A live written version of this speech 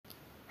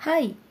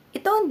Hi!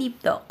 Ito ang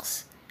Deep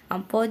Talks,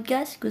 ang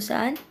podcast kung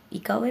saan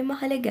ikaw ay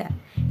mahalaga.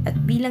 At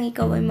bilang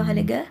ikaw ay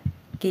mahalaga,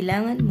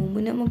 kailangan mo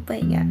muna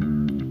magpahinga.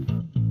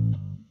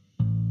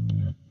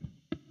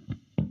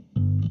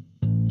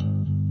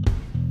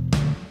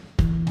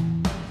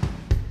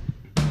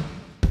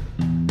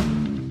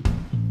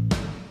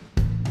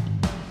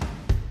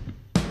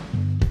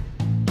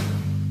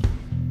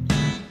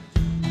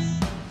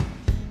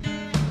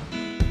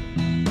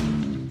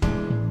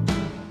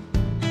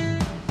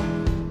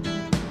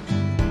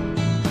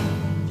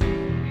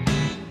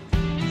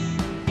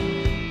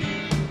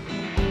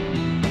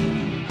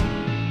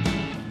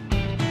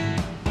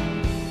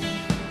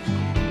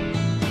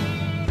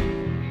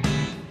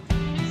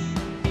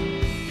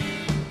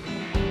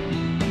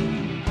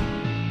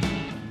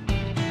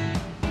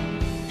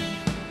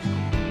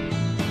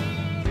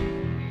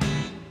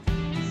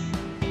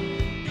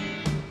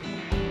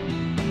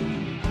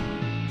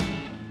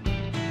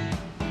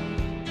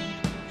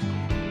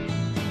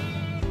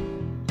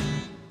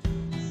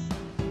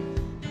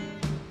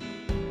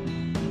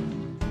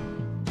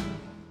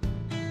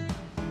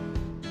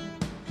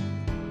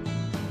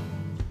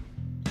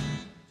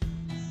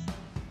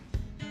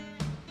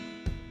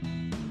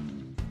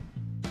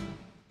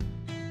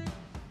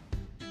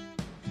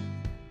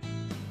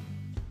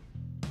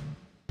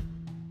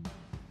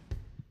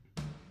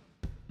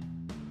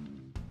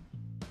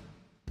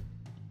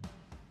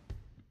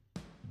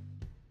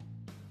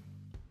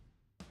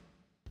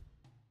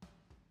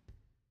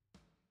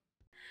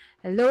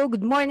 Hello, good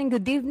morning,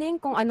 good evening.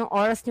 Kung anong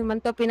oras nyo man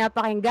to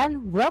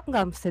pinapakinggan,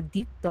 welcome sa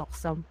Deep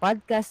Talks, ang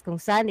podcast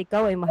kung saan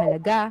ikaw ay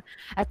mahalaga.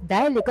 At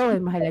dahil ikaw ay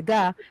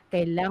mahalaga,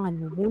 kailangan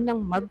mo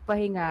munang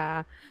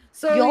magpahinga.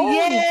 So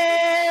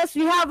yes,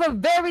 we have a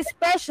very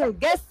special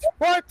guest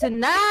for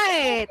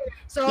tonight.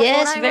 So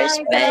Yes, very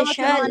maraming salamat sa mga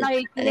special.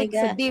 nakikinig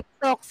sa Talaga. Deep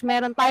Talks.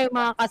 Meron tayong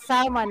mga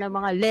kasama na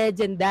mga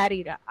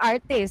legendary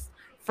artists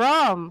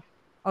from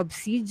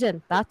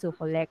Obsidian Tattoo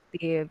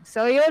Collective.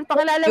 So yun,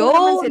 pakilala mo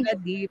naman Yun! sila,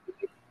 Deep.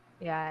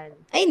 Yan.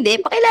 Ay, hindi.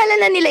 Pakilala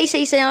na nila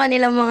isa-isa yung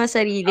kanilang mga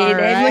sarili. Dahil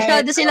Alright,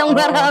 masyado silang oo.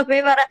 marami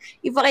para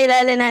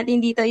ipakilala natin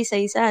dito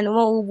isa-isa. No?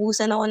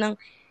 Mauubusan ako ng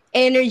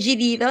energy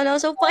dito.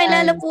 No? So,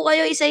 pakilala po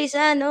kayo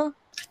isa-isa. No?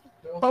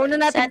 Pauna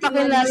Sa natin ating mga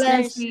pakilala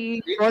listeners. si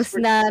boss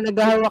na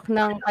naghahawak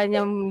ng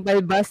kanyang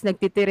balbas,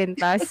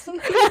 nagtitirintas.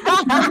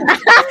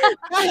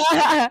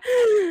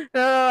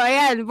 So,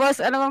 ayan, boss,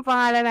 ano bang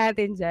pangalan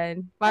natin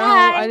dyan?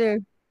 Parang, Hi!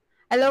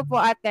 hello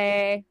po,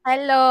 ate.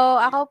 Hello,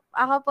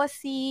 ako po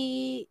si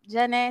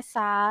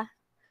Janessa,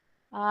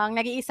 ang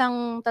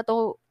nag-iisang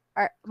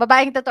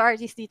babaeng tattoo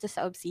artist dito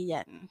sa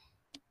Obsidian.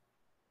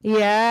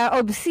 Yeah,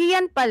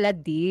 Obsidian pala,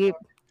 Deep.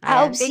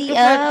 Thank you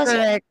Obsidian. for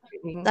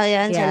correcting.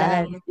 Ayan,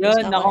 salamat.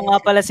 Yun, ako nga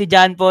pala si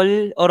John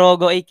Paul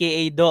Orogo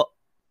aka Do.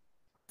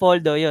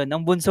 Poldo, yun,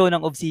 ang bunso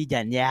ng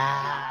Obsidian.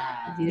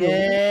 Yeah.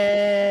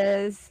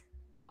 Yes.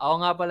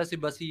 Ako nga pala si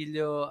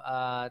Basilio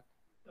at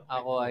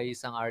ako ay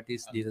isang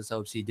artist dito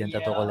sa Obsidian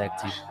Tattoo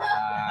Collective.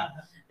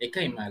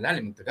 Ika'y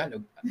malalim ng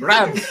Tagalog.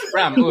 Rabs!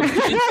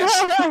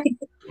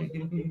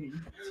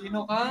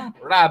 Sino ka?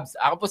 Rabs!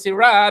 Ako po si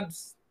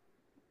Rabs!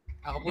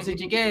 Ako po si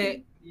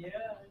Chike.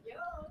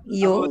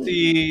 Yo. Ako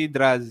si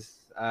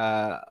Draz.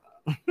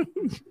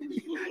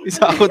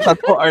 Isa ako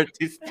tattoo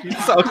artist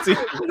sa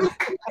Obsidian.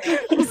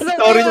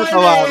 Sorry na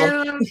tawa ako.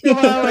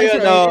 Ayun,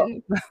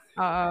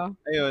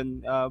 ayun,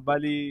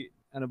 bali,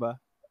 ano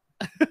ba?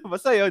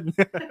 Basta yun.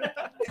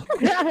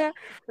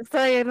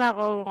 Basta yun na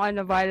kung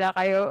ano, bahala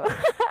kayo.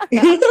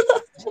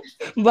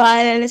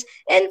 Bahala na.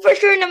 And for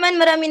sure naman,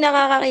 marami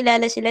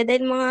nakakakilala sila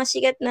dahil mga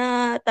sikat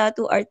na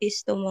tattoo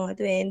artist to mga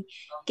to. And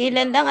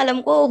kailan lang,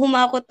 alam ko,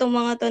 humakot tong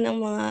mga to ng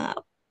mga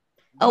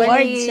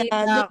awards sa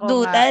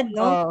Dutdutan,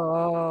 no?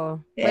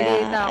 Oo.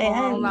 Balita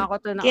ako humakot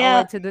to ng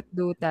Kaya, awards sa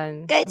Dutdutan.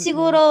 Kahit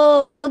siguro,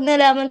 pag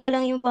nalaman pa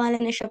lang yung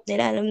pangalan ng shop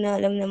nila, alam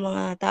ng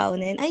mga tao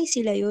na yun, ay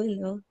sila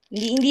yun, no?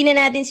 Hindi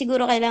na natin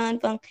siguro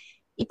kailangan pang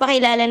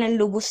ipakilala ng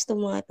lubos to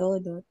mga to,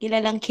 no?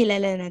 Kilalang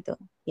kilala na to.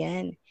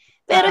 Yan.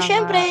 Pero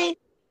syempre,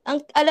 ang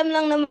alam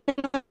lang naman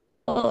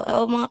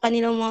o mga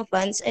kanilang mga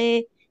fans,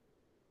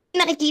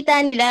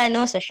 nakikita nila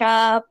no sa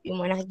shop, yung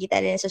mga nakikita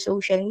nila sa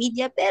social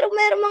media, pero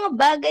mayroong mga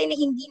bagay na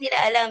hindi nila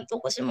alam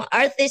tungkol sa mga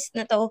artist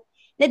na to,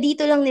 na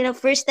dito lang nila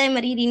first time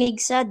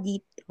maririnig sa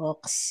Deep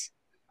Talks.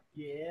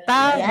 Yeah.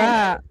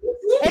 Tama.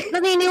 At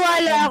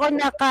naniniwala ako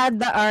na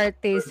kada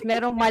artist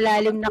merong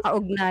malalim na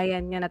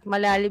kaugnayan yan at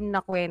malalim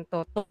na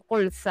kwento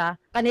tungkol sa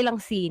kanilang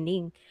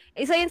sining.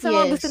 Isa yun sa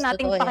mga gusto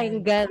nating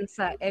pakinggan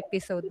sa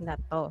episode na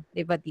to.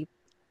 Diba, Deep?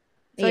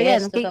 So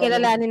yan,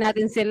 kikilalanin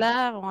natin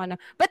sila kung ano.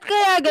 Ba't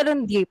kaya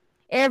ganun, Deep?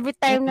 Every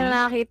time na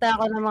nakakita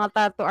ako ng mga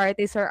tattoo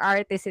artist or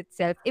artist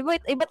itself, iba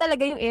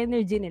talaga yung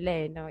energy nila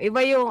eh, no?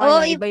 Iba yung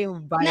iba yung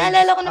vibe.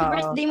 Naalala ko ng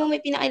birthday mo,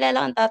 may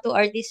pinakilala kang tattoo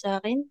artist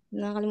sa akin.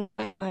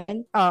 Nakalimutan.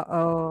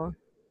 Oo.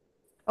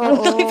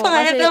 May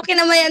pangalan, pero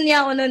kinamayan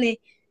niya ako noon eh.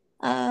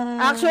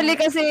 Actually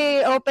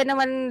kasi open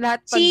naman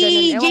lahat pag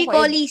si Jay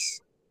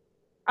Collis.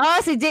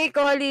 Si Jay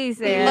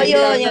Collis. Oh,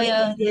 yun.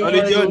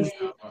 Solid yun.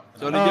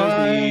 Solid yun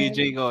si Oo.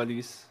 Jay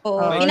Collis. Oo,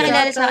 Okay.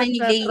 pinakilala sa akin ni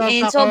Jay.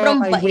 And sobrang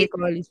bait.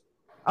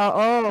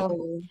 Oo.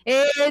 Oo.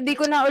 Di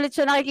ko na ulit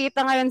siya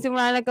nakikita ngayon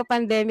simula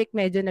nagka-pandemic,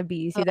 medyo na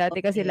busy. Dati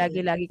kasi Okay.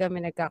 lagi-lagi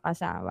kami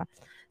nagkakasama.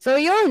 So,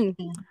 yun.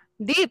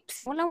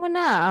 Dips, wala mo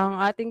na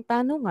ang ating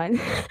tanungan.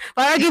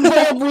 Para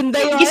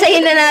gimbaya-bunda yun. Gisayin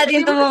na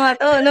natin itong mga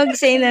to, no?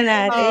 Gisayin na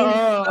natin.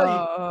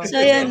 Oo.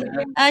 So, yun.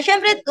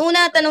 Syempre,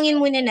 una,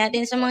 tanungin muna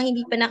natin sa mga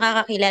hindi pa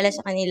nakakakilala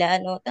sa kanila,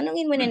 ano,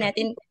 tanungin muna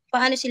natin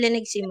paano sila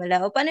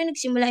nagsimula o paano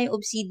nagsimula yung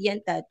Obsidian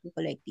Tattoo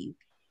Collective,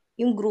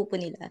 yung grupo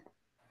nila.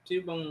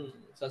 Sino bang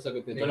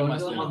sasagutin?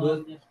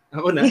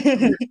 Ako na.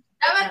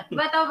 Dapat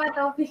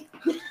bato.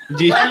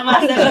 G.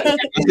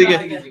 Sige.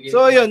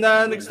 So, yun,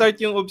 nag-start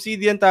yung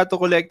Obsidian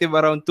Tattoo Collective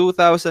around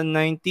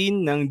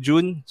 2019 ng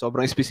June.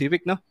 Sobrang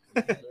specific, no?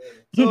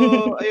 So,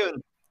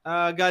 ayun.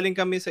 Galing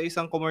kami sa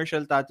isang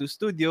commercial tattoo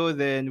studio.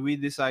 Then, we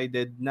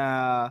decided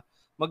na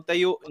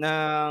magtayo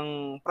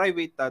ng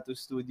private tattoo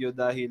studio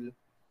dahil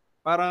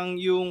parang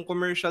yung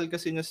commercial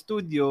kasi na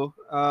studio,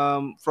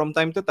 from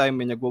time to time,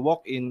 may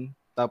nagwo-walk-in.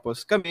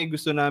 Tapos kami,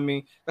 gusto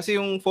namin, kasi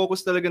yung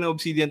focus talaga ng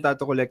Obsidian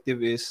Tattoo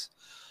Collective is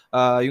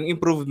yung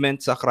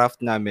improvement sa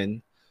craft namin.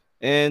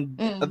 And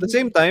at the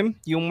same time,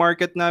 yung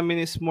market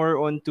namin is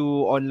more on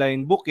to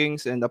online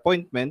bookings and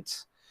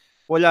appointments.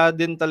 Wala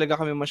din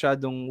talaga kami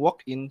masyadong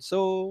walk-in.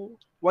 So,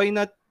 why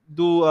not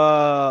do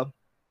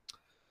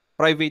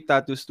private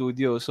tattoo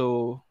studio?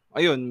 So,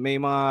 ayun, may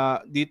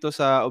mga, dito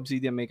sa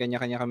Obsidian, may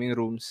kanya-kanya kaming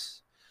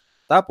rooms.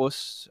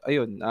 Tapos,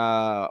 ayun,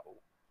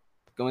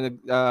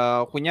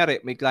 kunyari,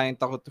 may client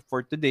ako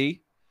for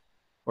today,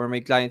 or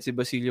may client si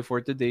Basilio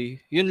for today,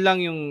 yun lang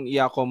yung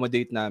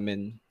i-accommodate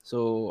namin.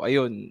 So,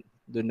 ayun,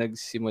 doon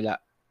nagsimula.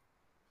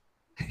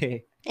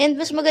 And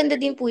mas maganda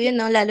din po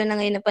yun, no? Lalo na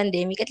ngayon na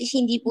pandemic. At least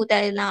hindi po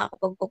tayo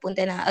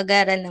nakakapagpupunta ng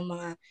agaran ng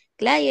mga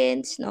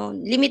clients, no?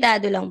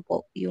 Limitado lang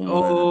po yung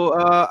Oo,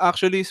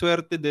 actually,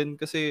 swerte din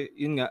kasi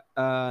yun nga,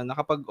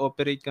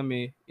 nakapag-operate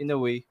kami in a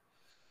way.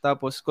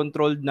 Tapos,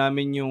 controlled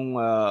namin yung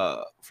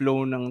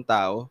flow ng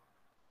tao.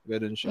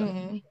 Ganun siya.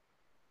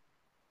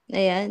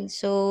 Ayan.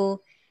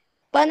 So,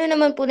 paano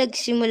naman po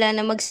nagsimula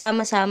na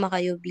magsama-sama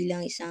kayo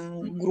bilang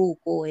isang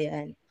grupo?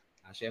 Ayan.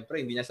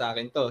 Siyempre, hindi na sa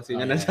akin to.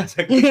 Sino na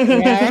sasagot?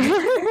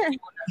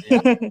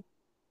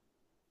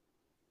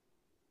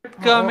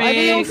 Kami Ano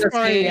yung kasi,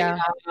 storya?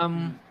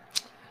 ang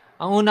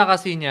una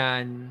kasi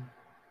niyan,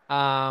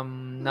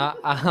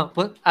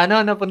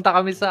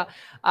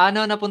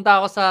 napunta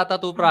ako sa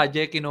tattoo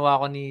project. Kinuha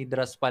ko ni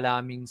Dras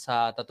Palaming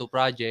sa tattoo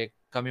project.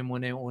 Kami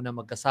muna yung una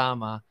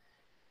magkasama.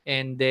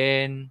 And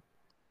then,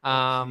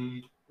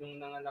 Nung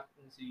nanganak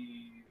si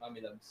Mami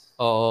Labs.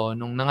 oo,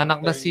 nung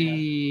nanganak na si...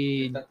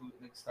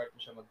 Nag-start na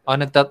siya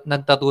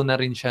nagtattoo na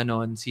rin siya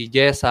noon, si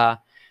Jessa.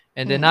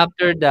 And then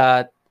after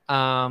that,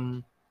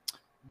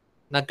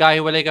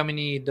 nagkahiwalay kami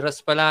ni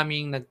Dras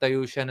Palaming,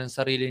 nagtayo siya ng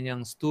sarili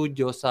niyang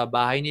studio sa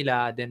bahay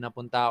nila. Then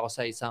napunta ako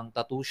sa isang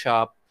tattoo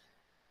shop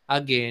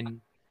again.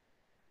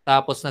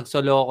 Tapos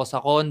nagsolo ako sa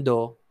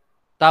condo.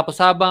 Tapos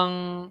habang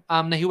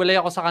nahiwalay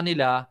ako sa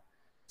kanila,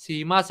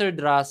 si Master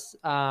Dras,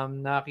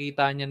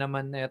 nakita niya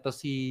naman ito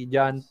si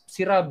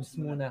Rabs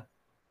muna.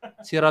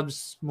 Si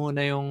Rabs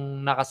muna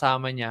yung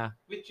nakasama niya.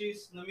 Which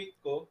is, na-meet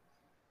ko.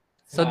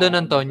 Sa Don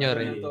Antonio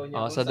rin.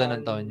 Sa Don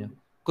Antonio.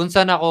 Kung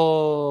saan ako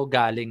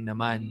galing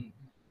naman.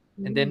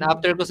 And then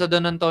after ko sa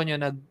Don Antonio,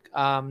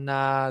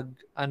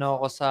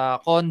 ako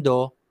sa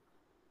condo.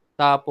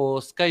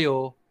 Tapos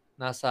kayo,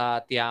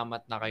 nasa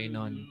Tiamat na kayo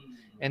nun.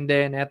 And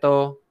then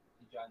eto,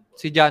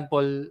 si John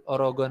Paul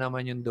Orogo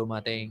naman yung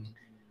dumating.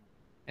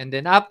 And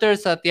then after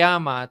sa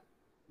Tiamat,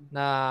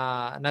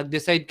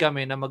 nag-decide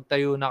kami na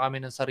magtayo na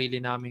kami ng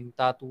sarili naming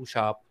tattoo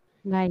shop.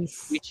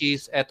 Nice. Which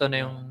is, eto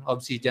na yung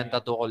Obsidian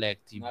Tattoo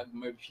Collective.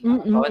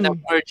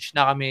 Nag-merge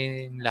na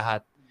kami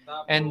lahat.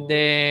 And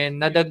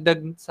then,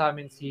 nadagdag sa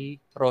amin si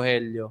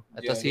Rogelio.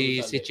 Ito si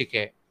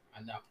Chike.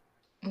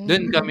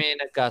 Doon kami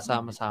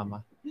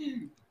nagkasama-sama.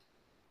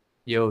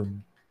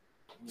 Yun.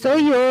 So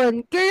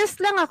yun, curious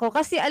lang ako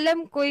kasi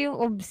alam ko yung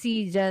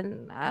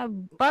Obsidian,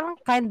 parang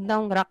kind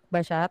ng rock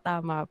ba siya?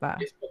 Tama ba?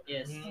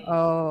 Yes.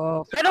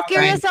 Oo. Pero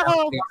curious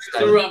ako.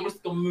 Rockers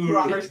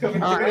kami.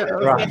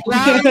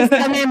 Rockers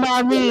kami,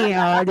 mami.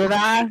 Di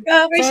ba?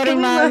 Sorry,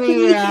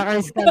 mami.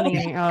 Rockers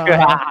kami.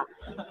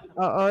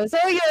 Oo.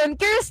 So yun,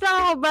 curious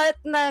lang ako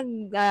ba't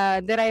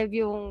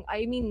nag-derive yung,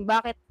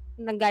 bakit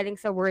nanggaling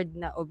sa word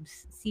na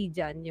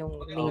Obsidian yung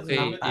name Okay,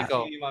 ng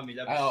ikaw.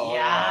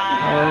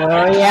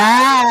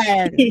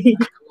 Yan!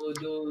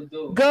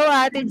 Go,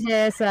 Ate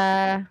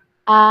Jessa.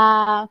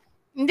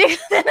 Hindi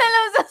ko na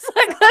alam sa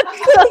sagot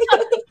ko.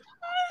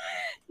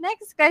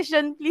 Next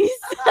question,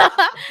 please.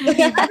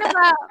 Ano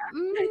ba?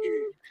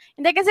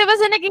 Hindi, kasi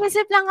basta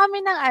nag-iisip lang kami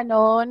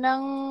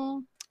ng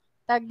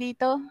tag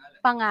dito,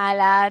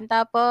 pangalan.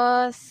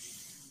 Tapos,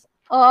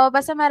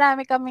 basta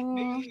marami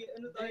kaming...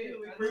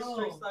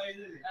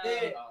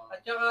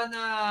 At saka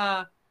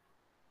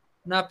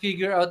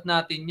na-figure out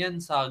natin yan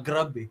sa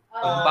Grab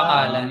ang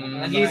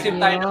pangalan. Nag-iisip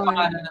tayo ng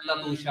pangalan ng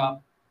tattoo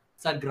shop.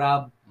 sa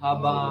Grab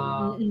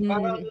habang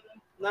Parang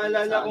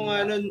naalala ko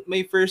nga nun,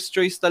 may first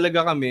choice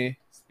talaga kami.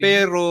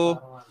 Pero,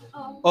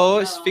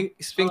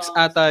 Sphinx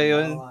ata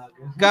yun.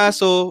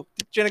 Kaso,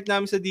 chinek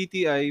namin sa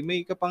DTI,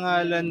 may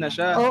kapangalan na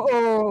siya.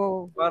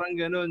 Oo. Parang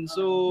ganun.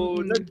 So,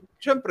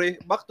 syempre,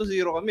 back to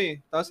zero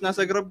kami. Tapos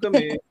nasa Grab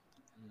kami,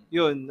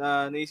 yun,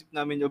 naisip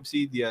namin yung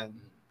Obsidian.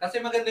 kasi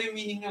maganda yung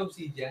meaning ng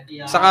Obsidian.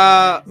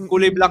 Saka,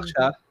 kulay black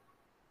siya.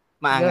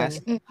 Maangas.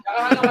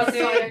 Saka ano kasi,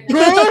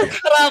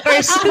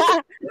 Rockers.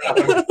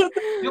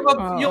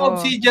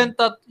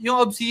 yung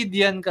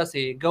Obsidian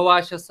kasi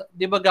gawa siya sa,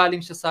 'di ba galing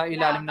siya sa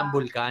ilalim ng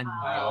bulkan.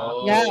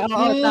 Yeah,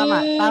 oo,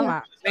 tama.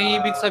 May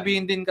ibig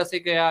sabihin din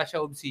kasi kaya siya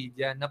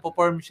Obsidian.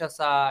 Napo-form siya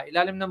sa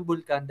ilalim ng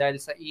bulkan dahil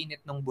sa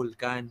init ng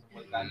bulkan.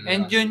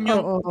 And yun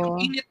yung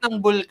init ng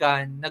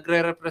bulkan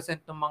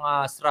nagre-represent ng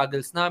mga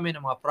struggles namin,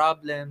 ng mga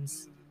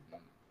problems.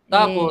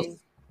 Tapos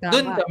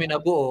doon kami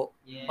nabuo,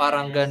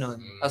 parang ganun,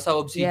 as a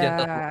Obsidian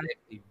Tattoo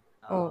Collective.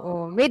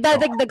 Oo. May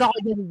dadagdag ako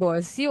dun,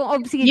 boss. Yung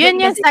Obsidian.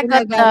 Yun yung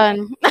sagot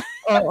doon.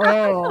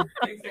 Oo.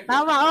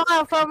 Tama.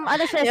 Okay, from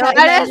ano siya sa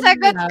Yung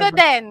sagot ko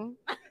din.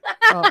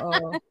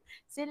 Oo.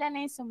 Sila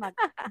na yung sumagot.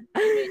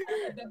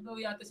 Dadagdaw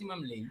yata si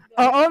Ma'am Lane.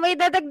 Oo, may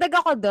dadagdag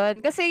ako doon.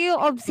 Kasi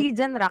yung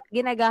Obsidian Rock,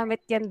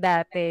 ginagamit yan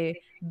dati.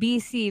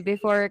 BC,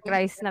 before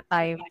Christ na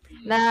time.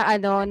 Na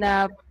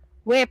na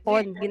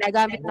weapon,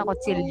 ginagamit na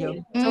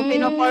kutsilyo. So,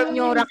 pinoform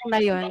yung rock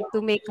na yon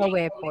to make a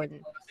weapon.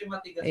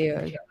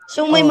 Ayun.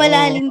 So, may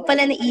malalim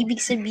pala na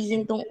ibig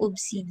sabihin tong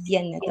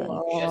obsidian na to.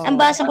 Ang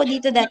basa ko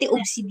dito dati,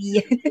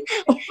 obsidian.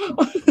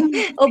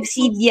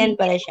 Obsidian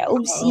pala siya.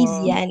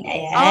 Obsidian.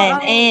 Ayan.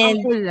 And,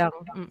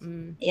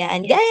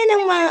 yan.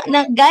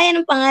 Gaya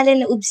ng pangalan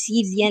na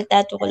Obsidian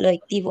Tattoo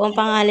Collective o ang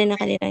pangalan ng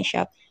kanilang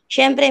shop.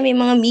 Syempre, may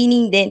mga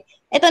meaning din.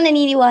 Ito,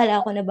 naniniwala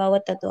ako na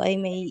bawat tattoo ay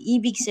may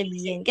ibig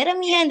sabihin.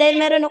 Karamihan, dahil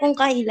meron akong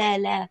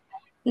kahilala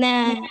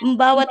na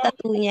bawat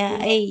tattoo niya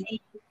ay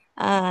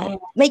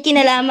may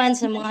kinalaman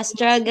sa mga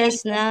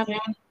struggles na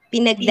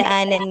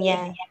pinagdaanan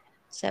niya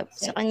sa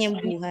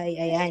kanyang buhay.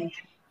 Ayan.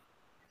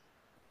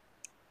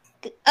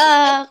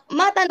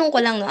 Matanong ko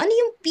lang, no? Ano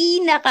yung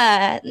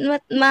pinaka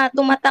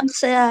tumatak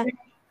sa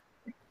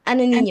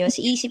ninyo,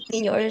 sa isip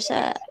niyo or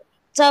sa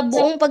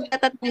buong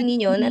pagtatattoo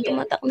niyo na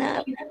tumatak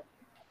na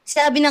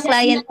sabi ng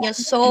client nyo,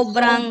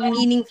 sobrang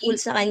meaningful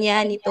sa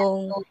kanya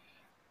nitong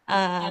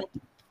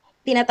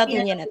tinatattoo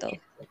niya na to?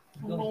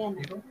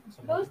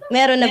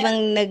 Meron na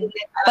bang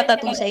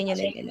nagpatattoo sa inyo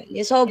na gano'n?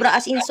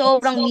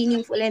 Sobrang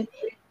meaningful. And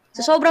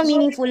so, sobrang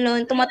meaningful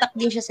nun, tumatak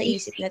din siya sa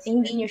isip natin.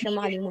 Hindi nyo siya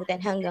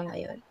makalimutan hanggang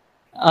ngayon.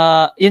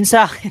 Yun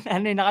sa akin,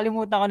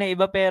 nakalimutan ko na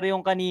iba, pero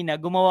yung kanina,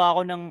 gumawa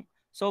ako ng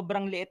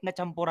sobrang liit na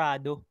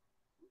champurado.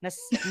 Na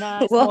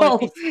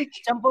small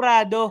piece.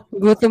 Champurado.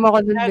 Gutom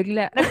ako dun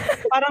bigla.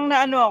 Parang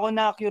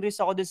na-curious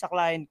ako dun sa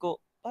client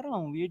ko. Parang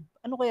ang weird.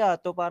 Ano kaya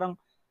to? Parang,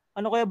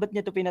 ba't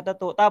niya to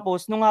pinatato?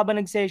 Tapos, nung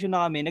habang nag-session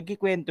na kami,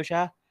 nagkikwento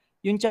siya.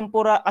 Yung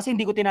champura, kasi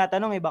hindi ko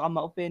tinatanong baka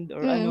ma-offend or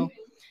ano.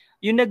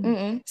 Yung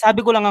sabi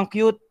ko lang ang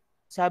cute.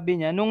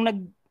 Sabi niya, nung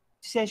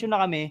nag-session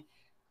na kami,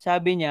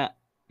 sabi niya,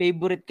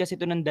 favorite kasi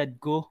to ng dad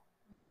ko.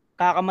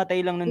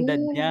 Kakamatay lang ng dad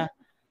niya.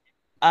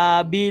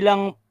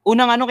 Bilang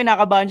unang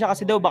kinakabahan siya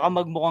kasi daw baka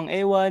magmukhang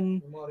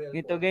ewan,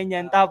 gito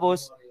ganyan.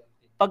 Tapos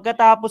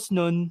pagkatapos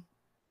nun,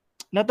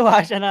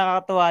 natuwa siya,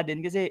 nakakatuwa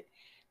din kasi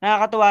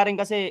nakakatuwa rin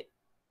kasi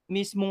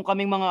mismong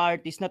kaming mga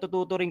artist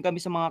natututo rin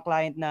kami sa mga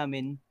client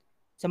namin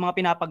sa mga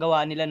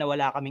pinapagawa nila na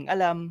wala kaming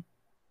alam.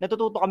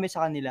 Natututo kami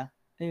sa kanila.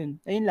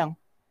 Ayun lang.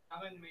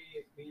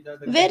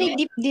 Very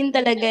deep din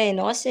talaga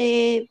no? Kasi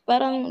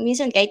parang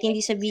minsan kahit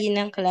hindi sabihin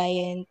ng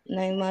client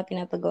na yung mga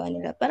pinapagawa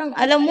nila, parang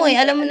alam mo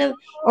na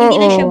hindi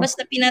lang siya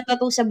basta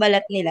pinatato sa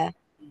balat nila.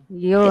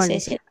 Yun.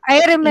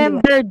 I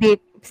remember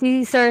deep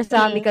si Sir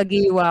Sammy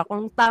Kagiwa,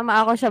 kung tama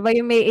ako, siya ba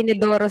yung may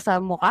inidoro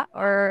sa mukha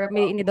or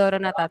may inidoro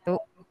na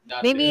tattoo?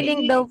 May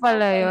meaning daw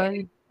pala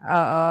yun.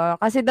 Oo.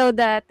 Kasi daw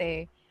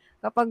dati,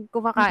 kapag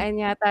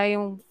kumakain yata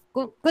yung,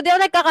 kung di ako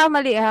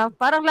nagkakamali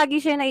parang lagi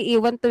siya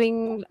naiiwan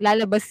tuwing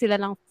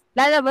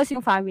lalabas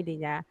yung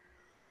family niya.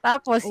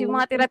 Tapos, yung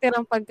mga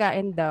tira-tirang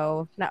pagkain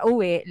daw, na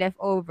uwi,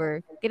 leftover,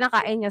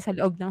 kinakain niya sa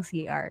loob ng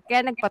CR.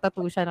 Kaya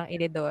nagpatattoo siya ng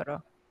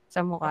inidoro sa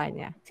mukha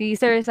niya. Si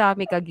Sir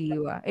Sammy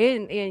Kagiwa.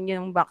 Ayun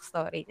yung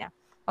backstory niya.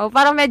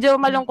 Parang medyo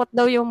malungkot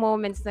daw yung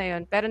moments na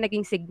yun, pero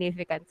naging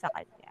significant sa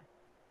kanya.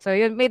 So,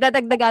 yun, may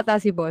dadagdag ata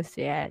si boss.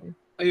 Yan.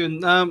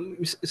 Ayun,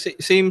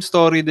 same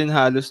story din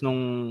halos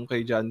nung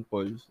kay John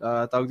Paul.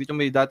 Tawag dito,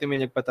 dati may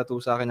nagpatattoo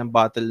sa akin ng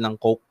bottle ng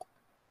Coke.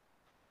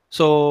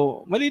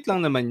 So, maliit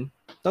lang naman.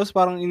 Tapos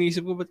parang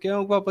inisip ko, ba't kaya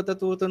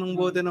magpapatattoo to ng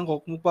bote ng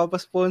Coke?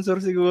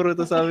 Magpapasponsor siguro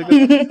to, sabi ko.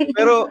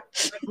 Pero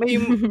may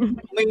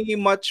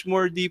much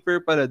more deeper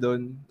pala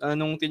doon.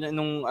 Nung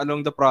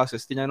along the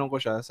process, tinanong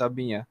ko siya,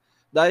 sabi niya,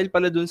 dahil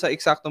pala doon sa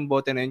eksaktong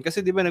bote na yun, kasi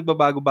di ba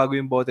nagbabago-bago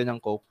yung bote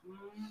ng Coke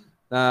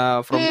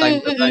na from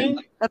time to time.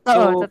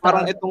 So,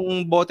 parang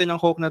itong bote ng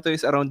Coke na to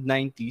is around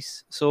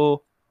 90s.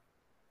 So,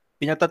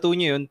 pinatattoo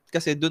niya yun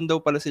kasi doon daw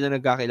pala sila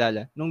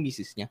nagkakilala nung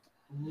misis niya.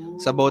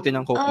 Sa bote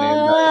ng Coke na yun.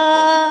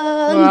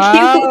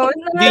 Wow,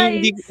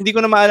 Hindi ko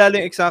na maalala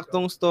yung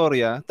eksaktong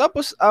storya.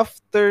 Tapos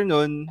after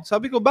nun,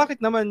 sabi ko,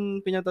 bakit naman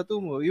pinatattoo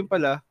mo? Yung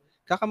pala,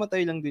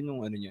 kakamatay lang din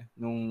nung ano niya,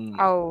 nung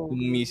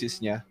misis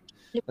niya.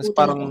 Tapos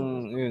parang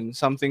yun,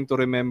 something to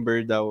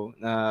remember daw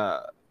na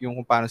yung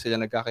kung paano sila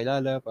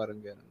nagkakilala, parang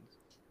gano'n.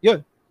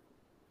 Yun.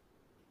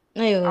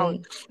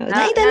 Ayun.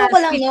 Naitanong ko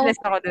lang yun.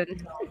 Ako dun.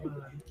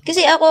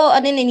 Kasi ako,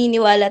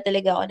 naniniwala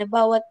talaga ako na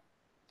bawat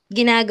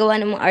ginagawa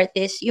ng mga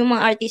artist, yung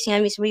mga artist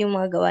nga mismo yung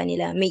mga gawa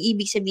nila, may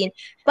ibig sabihin,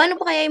 paano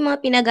pa kaya yung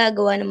mga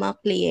pinagagawa ng mga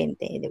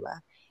kliyente, di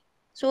ba?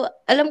 So,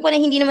 alam ko na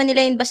hindi naman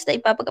nila yun basta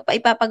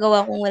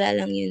ipapagawa kung wala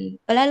lang yun,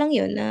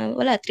 na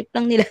wala, trip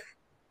lang nila.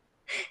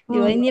 Di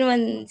ba? Hindi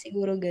naman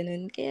siguro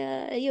ganun.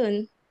 Kaya,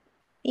 ayun.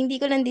 Hindi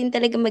ko lang din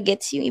talaga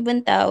magets yung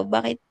ibang tao.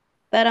 Bakit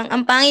parang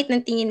ang pangit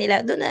ng tingin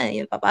nila. Doon na,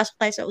 yun, papasok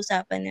tayo sa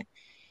usapan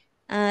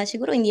na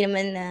siguro hindi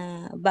naman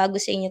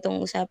bago sa inyo tong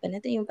usapan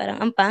na to. Yung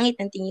parang ang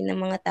pangit ng tingin ng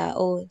mga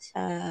tao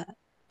sa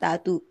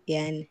tattoo.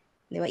 Yan.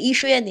 Di ba?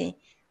 Issue yan eh.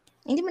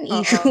 Hindi man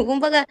issue.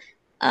 Kumbaga,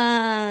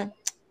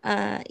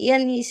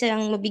 yan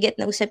isang mabigat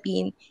na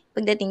usapin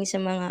pagdating sa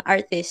mga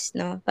artist,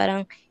 no?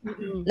 Parang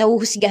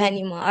nahuhusgahan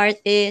yung mga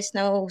artist,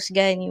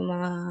 nahuhusgahan yung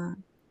mga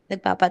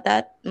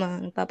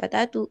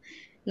nagpapatattoo,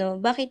 no?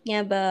 Bakit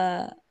nga ba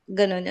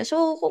ganun?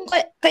 So, kung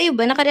kayo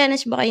ba,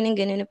 nakaranas ba kayo ng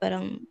ganun na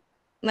parang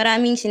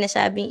maraming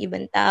sinasabing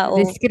ibang tao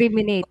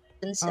discriminate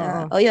dun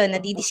sa,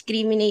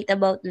 nadi-discriminate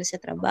about dun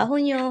sa trabaho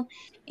nyo,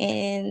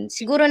 and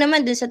siguro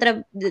naman dun sa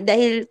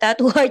dahil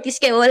tattoo artist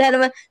kayo, wala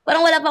naman,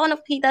 parang wala pa ako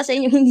nakikita sa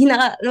inyo hindi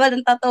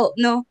walang tattoo,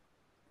 no?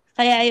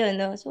 Kaya yun,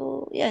 no?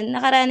 So, yan,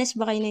 nakaranas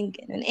ba kayo ng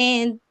ganun?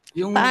 And,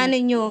 paano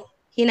nyo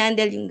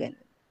hinandle yung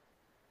ganun?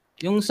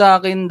 Yung sa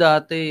akin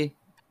dati,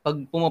 pag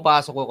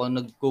pumapasok ako,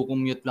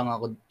 nagko-commute lang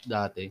ako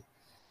dati.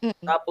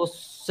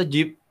 Tapos sa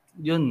jeep,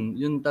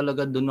 yun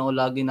talaga doon ako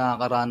lagi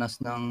nakakaranas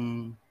ng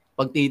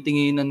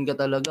pagtitinginan ka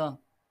talaga.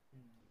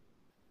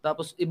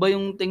 Tapos iba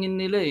yung tingin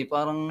nila eh,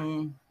 parang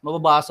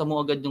mababasa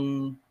mo agad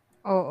yung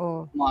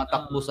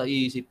matakbo sa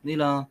isip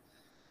nila.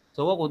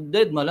 So ako,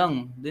 deadma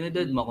lang.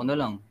 Dinededma ko na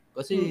lang.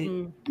 Kasi,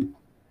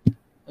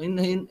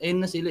 ayun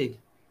na sila eh.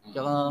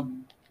 Tsaka,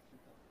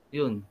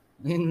 yun.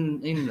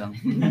 Ayun lang.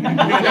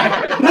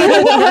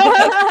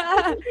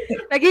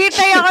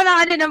 Naghihintay ako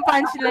ng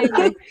punchline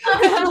eh.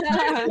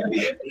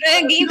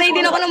 Naghihintay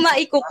din ako ng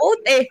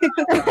maiko-quote eh.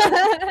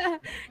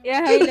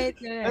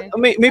 Highlight na eh.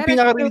 May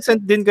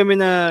pinaka-recent din kami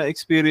na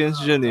experience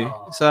dyan eh.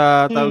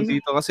 Sa tawag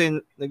dito. Kasi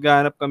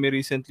naghahanap kami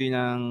recently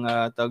ng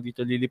tawag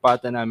dito,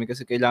 lilipatan namin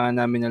kasi kailangan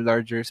namin ng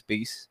larger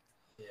space.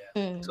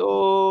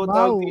 So,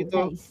 tawag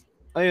dito,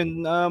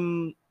 ayun,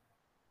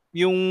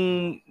 yung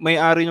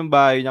may-ari ng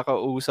bahay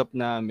nakausap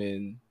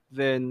namin,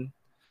 then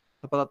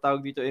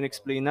napatatawag dito,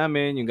 in-explain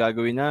namin yung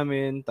gagawin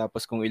namin,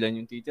 tapos kung ilan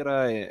yung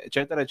titira,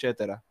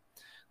 etc.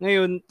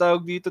 Ngayon,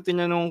 tawag dito,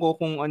 tinanong ko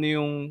kung ano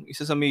yung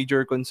isa sa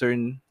major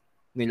concern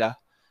nila.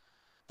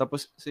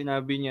 Tapos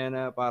sinabi niya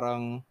na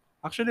parang,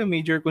 actually,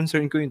 major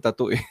concern ko yung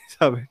tattoo eh.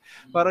 Sabi,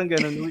 parang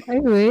ganun.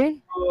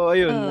 So,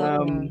 ayun,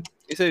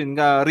 isa yun,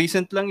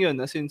 recent lang yun,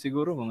 as in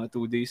siguro mga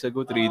 2 days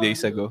ago, 3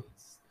 days ago.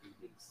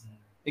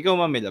 Ikaw,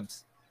 Mami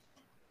Labs.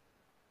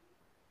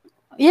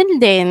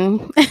 Yan din.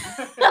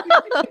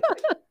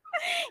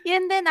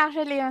 Yan din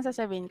actually yung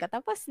sasabihin ko.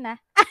 Tapos na.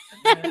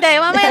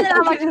 Hindi, mamaya na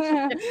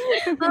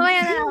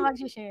lang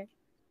mag-share.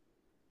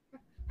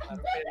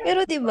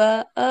 Pero 'di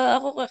ba,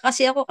 ako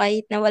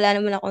kahit na wala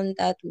naman akong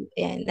tattoo,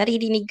 ayan,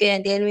 naririnig ko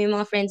yan dahil may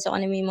mga friends ako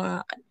na may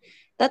mga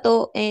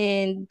tattoo,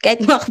 and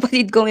kahit mga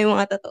kapatid ko may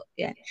mga tattoo,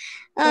 yan.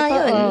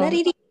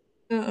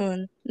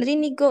 Yun,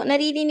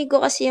 naririnig ko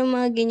kasi yung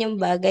mga ganyang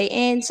bagay,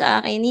 and sa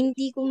akin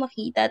hindi ko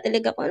makita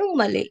talaga kung anong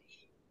mali.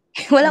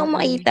 Wala akong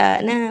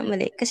makita na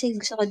mali kasi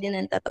gusto ko din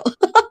ng tattoo.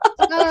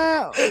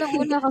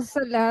 Unang-una kasi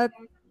sa lahat,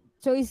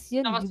 choice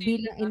yun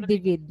bilang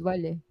individual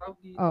eh.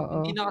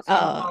 Hindi na kasi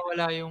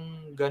mawala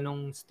yung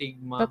ganong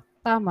stigma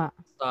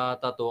sa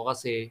tattoo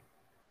kasi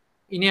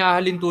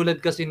inihahalin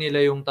tulad kasi nila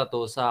yung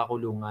tattoo sa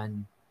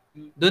kulungan.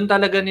 Doon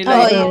talaga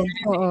nila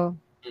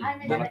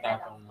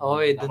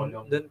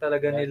doon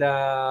talaga nila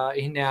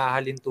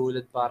hinahalin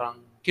tulad,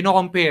 parang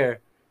kino-compare.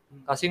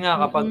 Kasi nga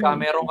kapag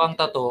meron kang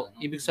tattoo,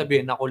 ibig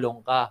sabihin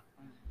nakulong ka.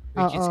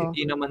 Which is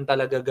hindi naman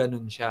talaga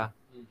ganun siya.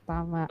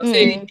 Tama.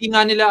 Kasi hindi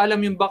nga nila alam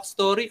yung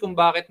backstory kung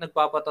bakit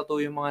nagpapatattoo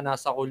yung mga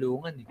nasa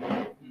kulungan eh.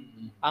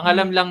 Ang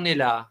alam lang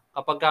nila,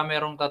 kapag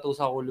merong tattoo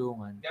sa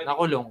kulungan,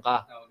 nakulong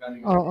ka.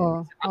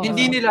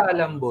 Hindi nila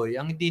alam, boy.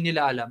 Ang hindi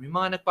nila alam, yung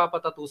mga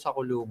nagpapatattoo sa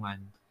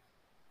kulungan,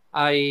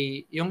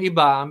 ay yung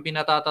iba, ang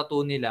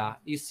pinatatattoo nila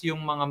is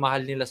yung mga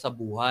mahal nila sa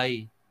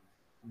buhay.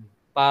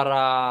 Para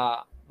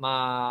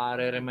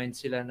ma-remind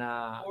sila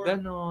na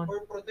gano'n.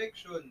 Or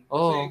protection.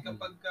 Kasi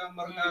kapag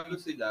markado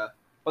sila,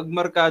 pag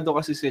markado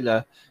kasi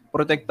sila,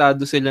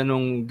 protektado sila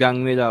nung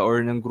gang nila or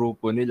ng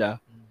grupo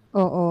nila.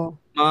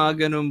 Mga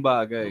ganun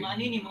bagay.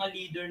 Mga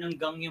leader ng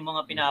gang yung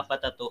mga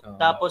pinapatato.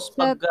 Tapos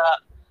pag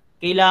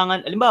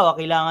kailangan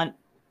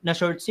na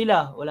short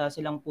sila, wala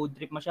silang food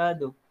trip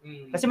masyado.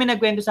 Kasi may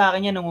nagkwento sa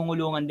akin yan,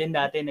 nangungulungan din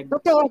dati.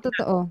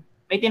 Totoo.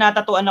 may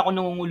tinatatuan ako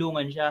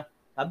nangungulungan siya.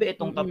 Sabi,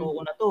 itong tattoo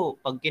ko na to,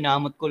 pag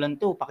kinamot ko lang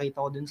to, pakita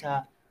ko dun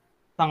sa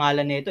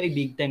pangalan nito,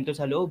 big time to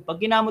sa loob.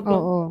 Pag kinamot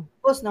ko,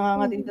 boss,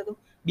 nangangatin tattoo.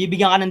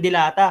 Bibigyan ka ng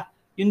dilata.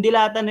 Yung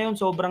dilata na yun,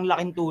 sobrang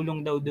laking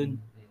tulong daw dun.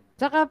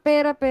 Tsaka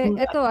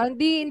eto,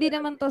 hindi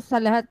naman to sa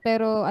lahat,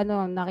 pero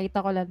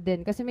nakita ko lang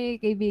din. Kasi may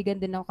kaibigan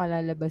din ako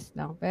kalalabas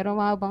lang. Pero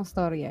mahabang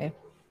storya eh.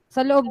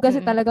 Sa loob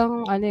kasi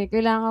talagang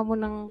kailangan mo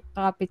ng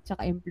kapit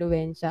tsaka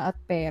impluwensya at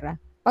pera.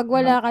 Pag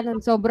wala ka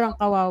nun, sobrang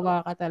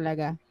kawawa ka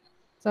talaga.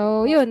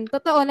 So, yun,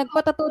 totoo,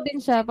 nagpatato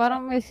din siya.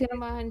 Parang may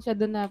sinamahan siya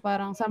doon na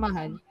parang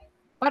samahan.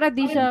 Para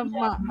di siya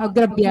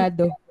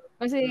maagrabyado.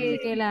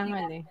 Kasi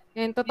kailangan eh.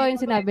 Yan, totoo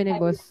yung sinabi ni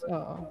boss.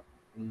 Oo.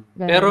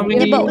 Pero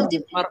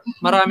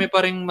marami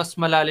pa ring mas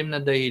malalim na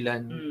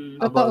dahilan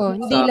totoo,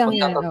 hindi lang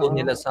yan.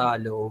 Nila sa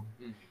loob.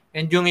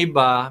 And yung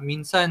iba,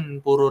 minsan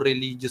puro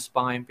religious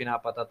pa nga yung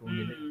pinapatato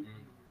nila.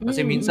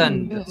 Kasi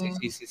minsan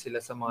nagsisisi sila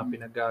sa mga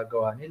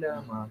pinagagawa nila,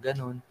 mga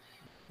ganun.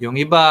 Yung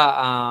iba,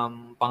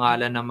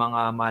 pangalan ng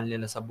mga mahal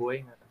nila sa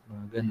buhay,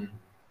 mga ganun.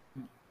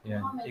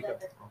 Yan.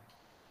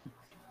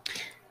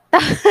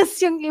 Tapos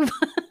yung iba.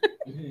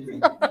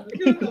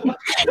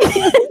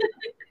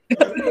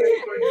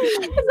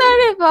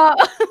 Sorry po.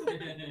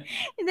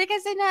 Hindi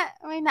kasi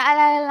may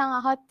naalala lang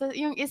ako.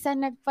 Yung isa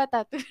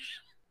nagpatato.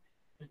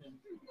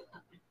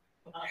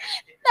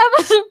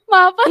 Tapos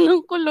mapa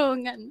ng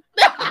kulungan.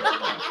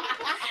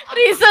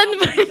 Prison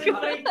break.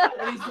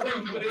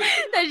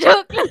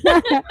 Na-joke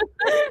lang.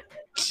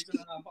 Hindi ko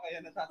na nga pa kaya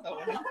natatawa.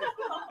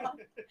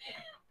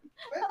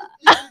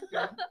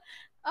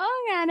 Oo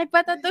nga,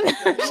 nagpatato nga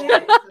siya.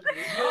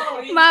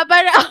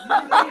 Mabara.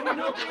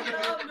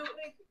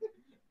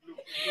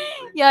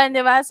 Yan, di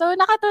ba? So,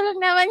 nakatulong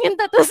naman yung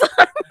tattoo sa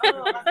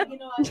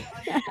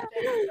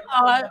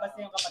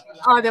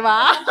di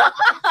ba?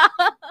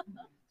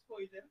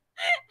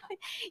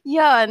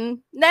 Yan.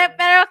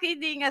 Pero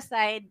kidding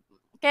aside,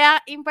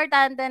 kaya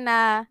importante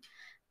na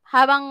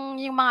habang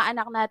yung mga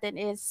anak natin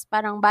is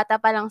parang bata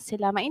pa lang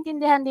sila,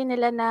 maintindihan din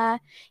nila na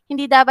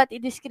hindi dapat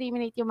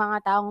i-discriminate yung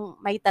mga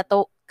taong may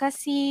tattoo.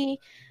 Kasi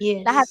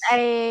lahat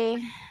ay,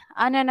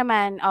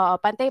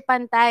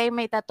 pantay-pantay,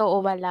 may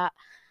tattoo o wala.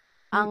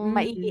 Ang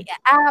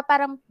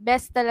parang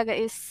best talaga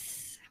is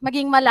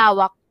maging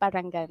malawak,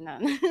 parang gano'n.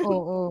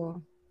 Oo.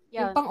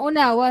 Yung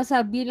pang-unawa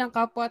sa bilang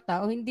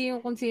kapwa-tao, hindi yung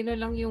kung sino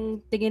lang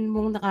yung tingin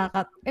mong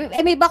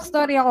may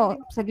backstory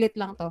ako, saglit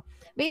lang to.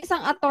 May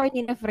isang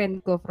attorney na friend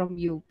ko from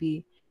UP.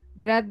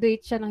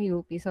 Graduate siya ng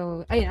UP.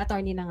 So, ayun,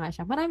 attorney na nga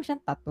siya. Marami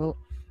siyang tattoo.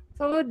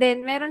 So,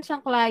 then, meron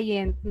siyang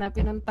client na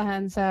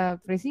pinuntahan sa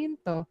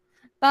presinto.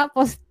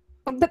 Tapos,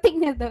 pagdating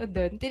niya daw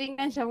doon,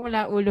 tinignan siya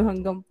mula ulo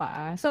hanggang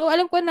paa. So,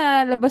 alam ko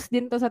na labas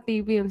din to sa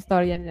TV yung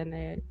storya niya na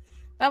yun.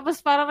 Tapos,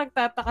 parang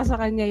nagtataka sa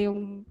kanya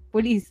yung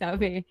police,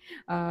 sabi,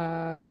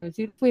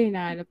 sino po yung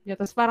nahanap niya?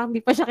 Tapos, parang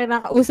hindi pa siya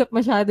kinakausap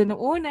masyado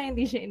nung una,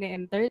 hindi siya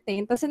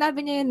ine-entertain. Tapos,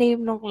 sinabi niya yung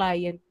name ng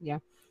client niya.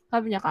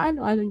 Sabi niya,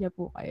 ano niya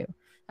po kayo?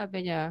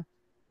 Sabi niya,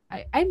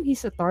 I'm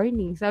his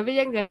attorney. Sabi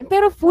niya ganyan.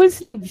 Pero full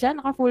sleeve siya,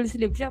 naka-full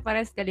sleeve siya,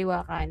 parehas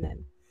kaliwa kanan.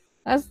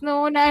 Tapos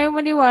noong ayaw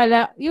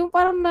maniwala, yung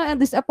parang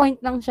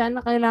na-disappoint lang siya na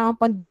kailangan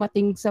pa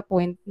dumating sa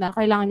point na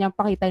kailangan niya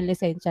pakita yung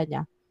lisensya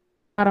niya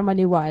para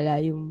maniwala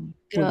yung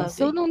police.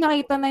 So nung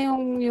nakita na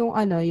yung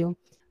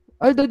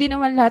although di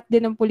naman lahat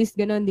din ng police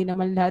gano'n, di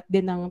naman lahat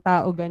din ng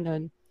tao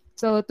gano'n.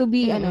 So to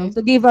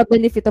give a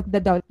benefit of the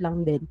doubt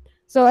lang din.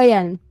 So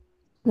ayan,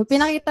 nung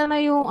pinakita na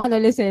yung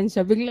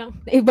lisensya, biglang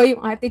iba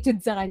yung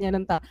attitude sa kanya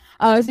ng tao.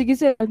 Sige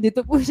sir,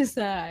 dito po siya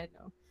sa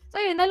So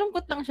ayun,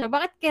 nalungkot lang siya.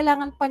 Bakit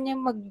kailangan pa niya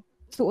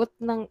suot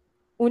ng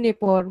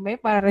uniforme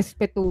para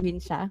respetuhin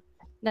siya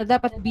na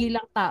dapat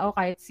bilang tao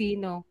kahit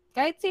sino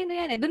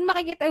yan doon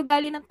makikita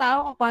ugali ng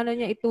tao kung paano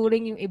niya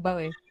ituring yung iba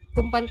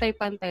kung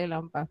pantay-pantay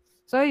lang pa.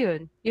 So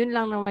yun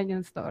lang naman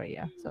yung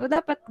storya. So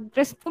dapat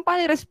kung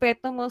paano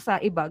respeto mo sa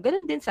iba,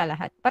 ganun din sa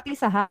lahat, pati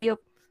sa hayop,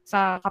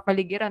 sa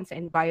kapaligiran, sa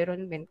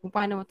environment, kung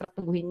paano mo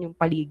tratuhin yung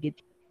paligid.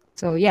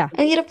 So, yeah.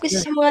 Ang hirap kasi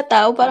sa mga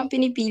tao, parang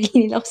pinipili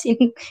nila kung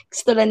sino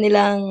gusto lang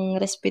nilang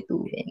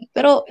respetuhin.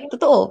 Pero,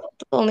 totoo,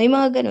 may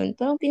mga ganun.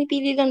 Parang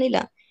pinipili lang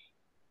nila.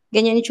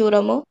 Ganyan yung tsura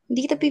mo,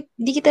 hindi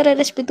kita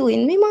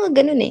re-respetuhin. May mga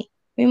ganun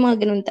May mga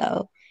ganun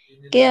tao.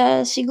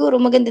 Kaya,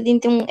 siguro, maganda din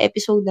itong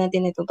episode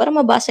natin ito para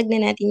mabasag na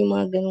natin yung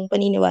mga ganung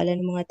paniniwala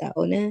ng mga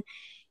tao na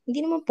hindi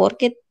naman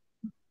porket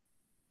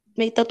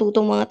may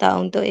tatutong mga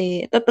taong to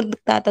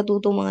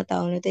nagtatatutong mga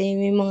tao na to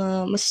may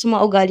mga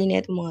masasama ugali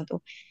na itong mga to.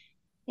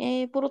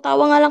 Puro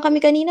tawa nga lang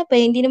kami kanina pa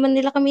hindi naman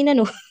nila kami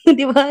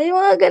di ba? Yung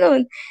mga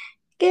ganun.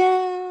 Kaya,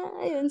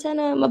 ayun,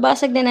 sana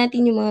mabasag na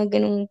natin yung mga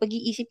ganung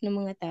pag-iisip ng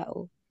mga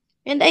tao.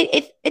 And I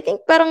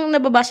think parang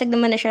nababasag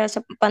naman na siya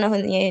sa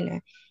panahon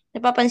ngayon.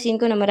 Napapansin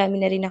ko na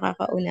marami na rin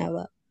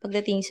nakakaunawa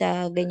pagdating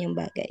sa ganyang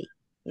bagay.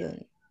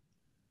 Yun.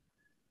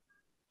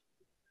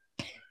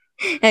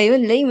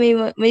 Ayun, Lay,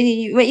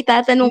 may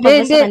itatanong ka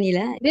ba sa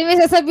kanila? Hindi, may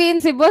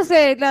sasabihin si boss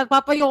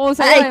papayuko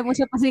sa'yo, mo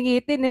siya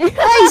pasingitin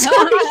Ay,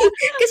 sorry.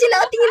 Kasi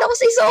nakatingin ako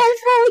sa isang phone.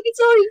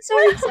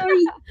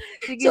 Sorry.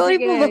 Sige,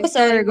 po, boss.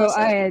 Go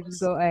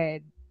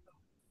ahead.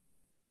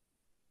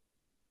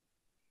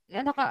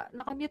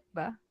 Naka-mute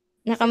ba?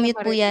 Nakamute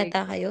po marinig.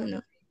 yata kayo,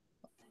 no?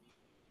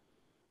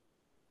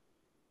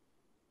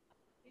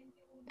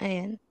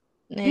 Ayan.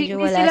 Medyo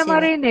Hindi wala sila sila.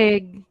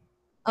 marinig.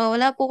 Oh,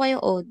 wala po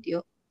kayong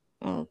audio.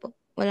 Oh, po.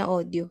 Walang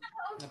audio.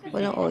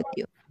 Walang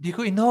audio. Di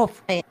ko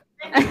enough.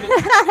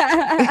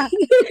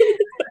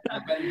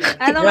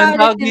 Ano Kaya ang nga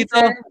tawag ulit yun, dito,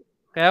 sir?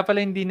 kaya pala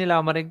hindi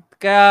nila marinig.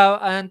 Kaya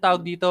ang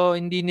tawag dito,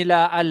 hindi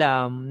nila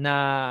alam na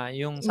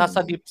yung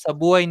sasagip sa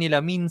buhay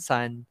nila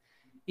minsan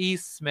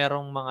is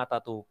merong mga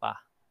tattoo pa.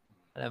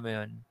 Alam mo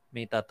yun?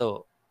 May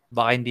tattoo.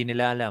 Baka hindi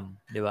nila alam,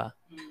 di ba?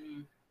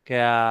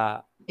 Kaya,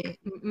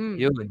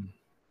 yun.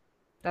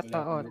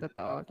 Totoo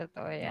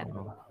yan.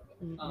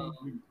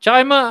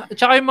 Tsaka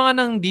yung mga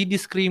nang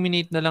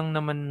di-discriminate na lang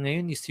naman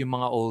ngayon is yung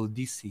mga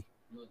oldies eh.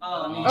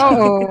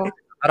 Oo.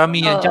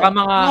 Karamihan. Tsaka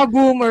mga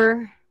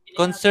boomer.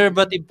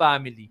 Conservative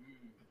family.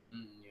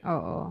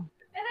 Oo.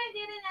 Pero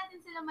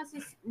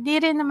hindi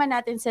rin naman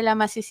natin sila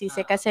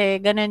masisisi kasi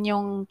ganun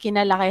yung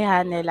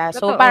kinalakihan nila.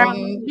 So Totoo. parang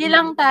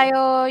bilang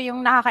tayo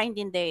yung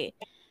nakakaintindi.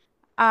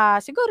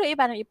 Siguro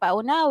paano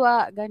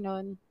ipaunawa,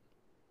 ganun.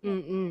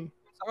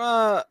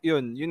 Saka,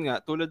 yun nga,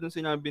 tulad ng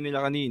sinabi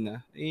nila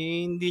kanina,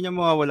 hindi niya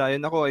mawawala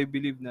yun. Ako, I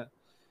believe na,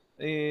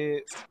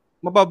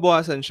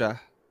 mababawasan siya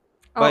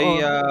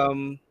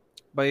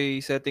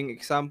by setting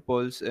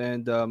examples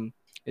and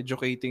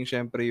educating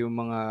syempre yung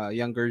mga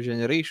younger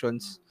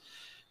generations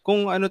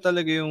kung ano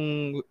talaga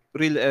yung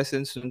real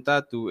essence ng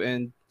tattoo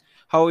and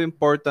how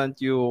important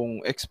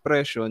yung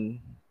expression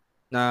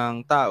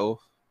ng tao,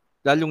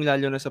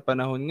 lalong-lalo na sa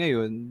panahon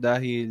ngayon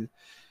dahil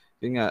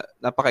yun nga,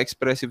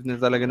 napaka-expressive na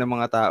talaga ng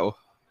mga tao.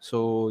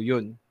 So,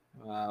 yun.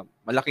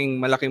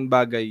 Malaking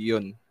bagay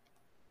yun.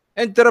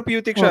 And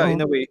therapeutic siya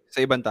in a way sa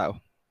ibang tao.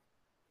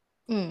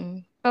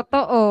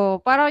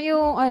 Totoo. Parang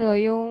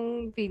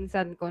yung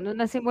pinsan ko, nung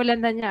nasimulan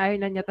na niya, ayaw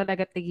na niya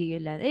talaga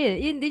tigilan.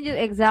 Yun din yung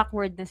exact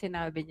word na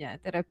sinabi niya,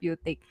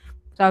 therapeutic.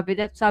 Sabi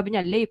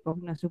niya, Lay, pag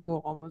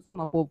nasubukan mo,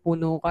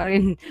 mapupuno ka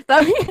rin.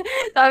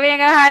 sabi niya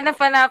nga,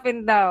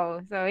 hanapin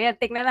daw. So, yan,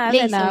 tignan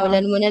natin. Lay,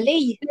 simulan mo na,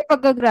 Lay.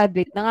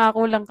 Pag-graduate,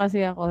 nangako lang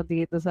kasi ako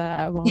dito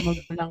sa mga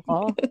magulang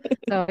ko.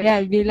 So,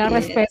 yan, bilang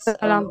respeto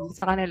lang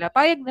sa kanila.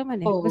 Payag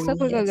naman eh. Basta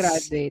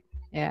pag-graduate.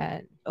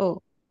 Yan.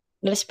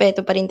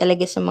 Respeto pa rin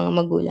talaga sa mga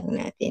magulang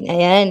natin.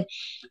 Ayan.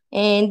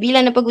 And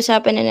bilang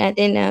napag-usapan na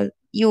natin na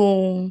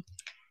yung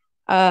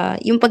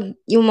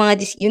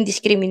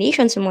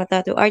discrimination sa mga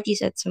tattoo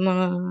artists at sa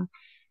mga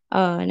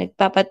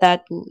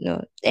nagpapatattoo,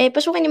 no.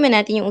 Pasukin naman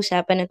natin yung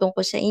usapan na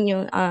tungkol sa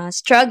inyong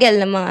struggle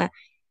ng mga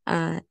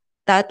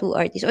tattoo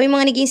artists o yung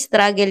mga naging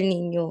struggle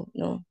ninyo,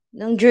 no,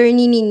 ng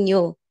journey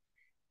ninyo,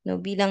 no,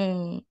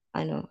 bilang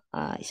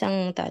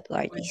isang tattoo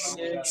artist.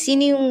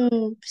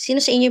 Sino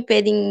sa inyo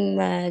pwedeng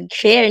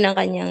mag-share ng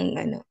kanyang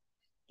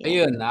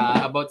Ayun,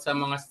 about sa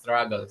mga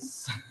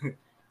struggles.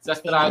 Sa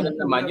struggle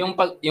naman,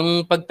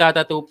 yung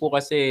pagtatattoo po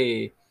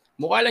kasi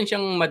mukha lang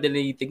siyang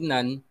madali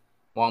tignan,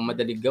 mukhang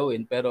madali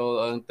gawin,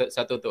 pero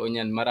sa totoo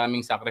niyan,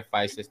 maraming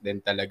sacrifices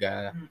din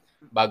talaga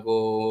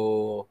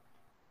bago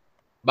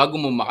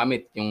mo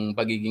makamit yung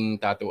pagiging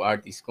tattoo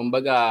artist.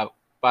 Kumbaga,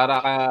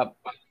 para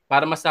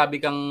masabi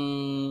kang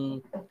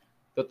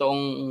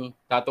totoong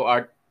tattoo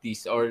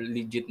artist or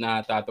legit na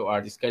tattoo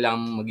artist,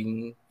 kailangan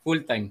maging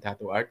full-time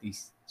tattoo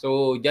artist.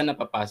 So, diyan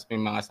napapasok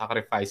yung mga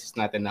sacrifices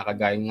natin na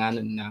kagaya nga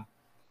nun na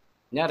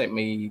kunyari,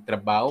 may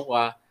trabaho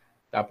ka,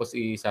 tapos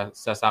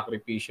sa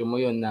sakripisyo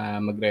mo yun na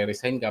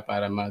magre-resign ka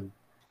para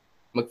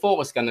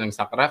mag-focus ka na lang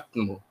sa craft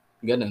mo.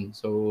 Ganun.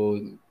 So,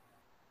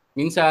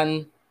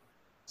 minsan,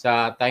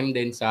 sa time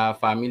din sa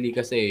family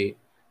kasi,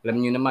 alam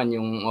niyo naman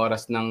yung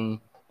oras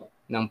ng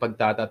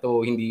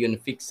pagtatato, hindi yun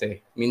fix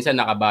eh. Minsan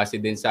nakabase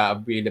din sa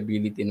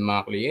availability ng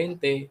mga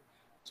kliyente.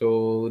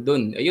 So,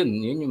 yun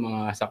yung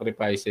mga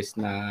sacrifices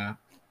na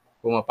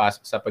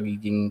pumapasok sa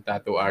pagiging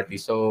tattoo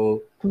artist. So,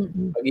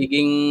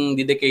 pagiging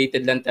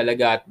dedicated lang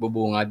talaga at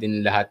bubunga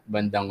din lahat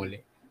bandang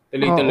uli.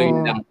 Tuloy-tuloy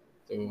lang.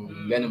 So,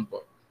 ganun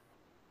po.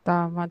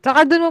 Tama.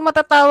 Tsaka doon mo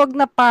matatawag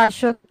na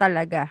passion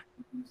talaga.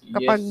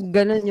 Kapag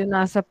ganun yung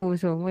nasa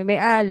puso mo.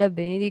 May alab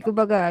eh. Hindi ko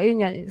baga,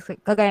 yun yan,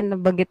 kagaya ng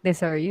banggit ni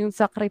sir, yung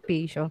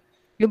sakripisyo,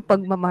 yung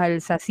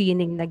pagmamahal sa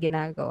sining na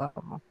ginagawa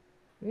mo.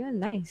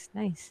 Yun, nice.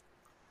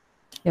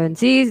 Yun,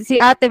 si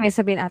ate, may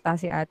sabihin ata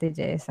si ate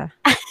Jessa.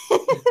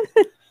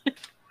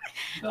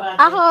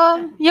 Ako,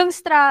 yung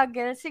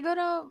struggle,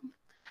 siguro,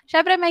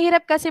 syempre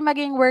mahirap kasi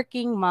maging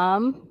working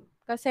mom.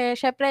 Kasi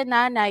syempre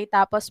nanay,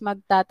 tapos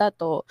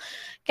magtatato.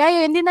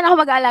 Kaya hindi na lang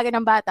ako mag-aalaga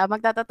ng bata,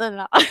 magtatato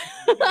na ako.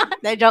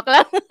 Joke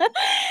lang.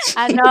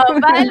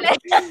 Bale.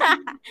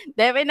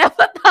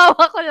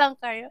 Pinapatawa ko lang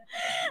kayo.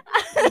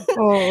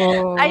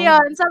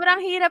 Ayun,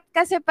 sobrang hirap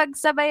kasi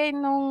pagsabayin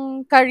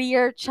nung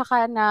career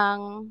tsaka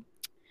ng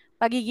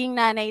pagiging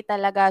nanay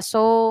talaga.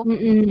 So,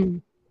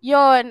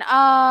 yun,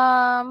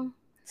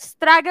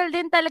 struggle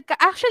din talaga.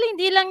 Actually,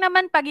 hindi lang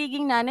naman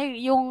pagiging nanay,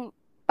 yung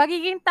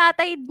pagiging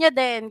tatay niya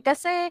din.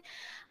 Kasi,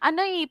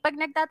 pag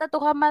nagtatato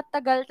ka,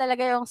 matagal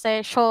talaga yung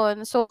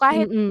session. So,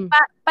 kahit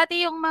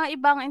pati yung mga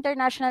ibang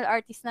international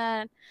artists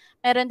na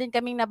meron din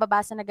kaming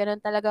nababasa na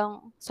gano'n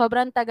talagang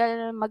sobrang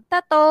tagal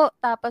magtato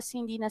tapos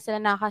hindi na sila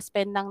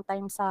nakaka-spend ng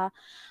time sa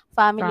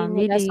family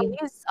nila.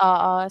 Family.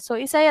 So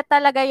isa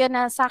talaga 'yun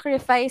na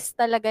sacrifice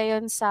talaga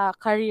 'yun sa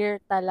career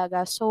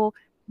talaga. So,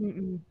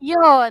 Mm.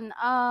 'yun,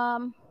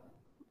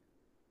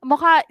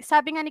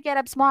 sabi nga ni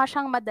Kerabs, mukha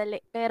siyang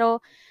madali pero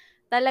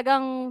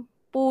talagang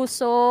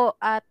puso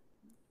at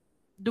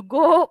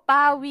dugo,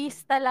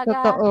 pawis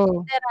talaga,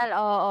 Totoo. literal,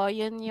 oo,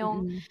 'yun yung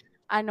Mm.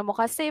 ano mo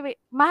kasi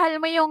mahal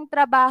mo yung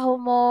trabaho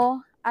mo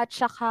at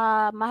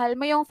saka mahal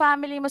mo yung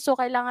family mo so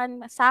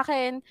kailangan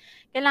sa'kin,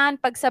 kailangan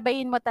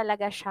pagsabayin mo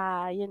talaga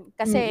siya, yun.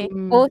 Kasi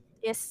Mm. both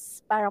is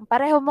parang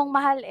pareho mong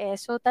mahal, eh.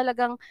 So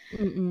talagang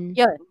Mm.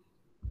 yun.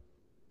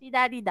 Si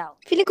daddy daw.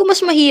 Feeling ko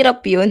mas mahirap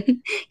yun.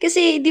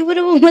 Kasi di mo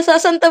naman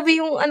masasantabi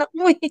yung anak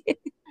mo,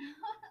 eh.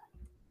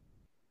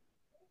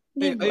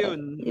 Di ba?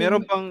 Ayun,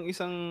 meron pang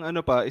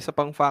isa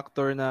pang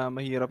factor na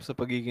mahirap sa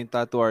pagiging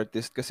tattoo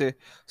artist kasi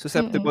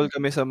susceptible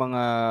kami sa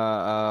mga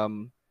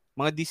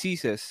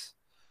diseases.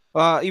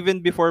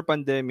 Even before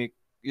pandemic,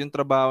 yung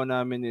trabaho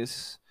namin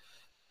is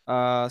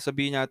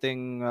sabihin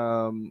nating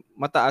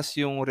mataas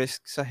yung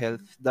risk sa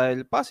health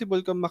dahil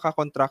possible kang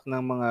makakontract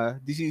ng mga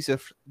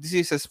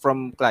diseases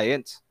from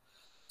clients.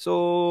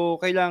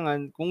 So,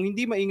 kailangan, kung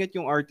hindi maingat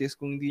yung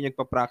artist, kung hindi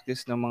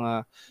nagpa-practice ng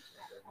mga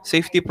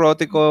safety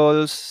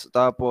protocols,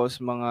 tapos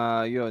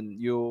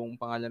yung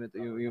pangalan nito,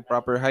 yung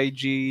proper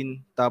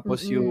hygiene,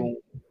 tapos yung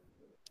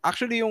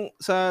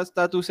sa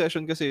tattoo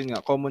session kasi yun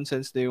nga, common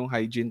sense na yung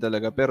hygiene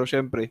talaga. Pero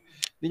syempre,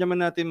 hindi naman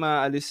natin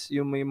maalis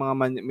yung may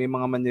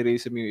mga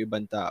mannerism yung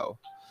ibang tao.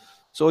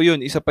 So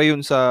yun, isa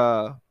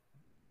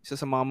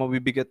sa mga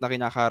mabibigat na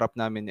kinakaharap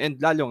namin. And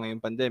lalo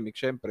ngayong pandemic,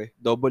 syempre,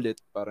 double it,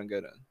 parang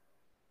gano'n.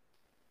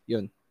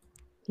 Yun.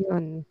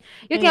 Yun.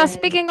 Yun nga,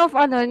 speaking of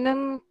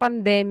nung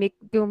pandemic,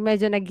 yung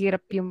medyo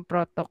naghirap yung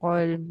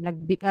protocol,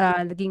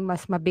 naging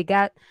mas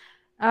mabigat.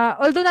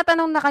 Although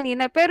natanong na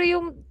kanina, pero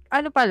yung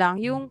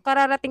yung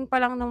kararating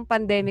pa lang nung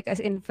pandemic as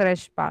in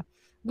fresh pa.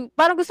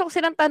 Parang gusto ko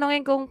silang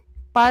tanungin kung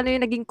paano yung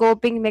naging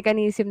coping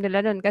mechanism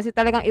nila nun. Kasi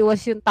talagang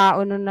iwas yung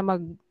tao nun na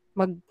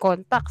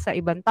mag-contact sa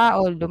ibang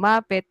tao,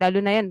 lumapit,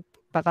 lalo na yan,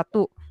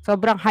 patato.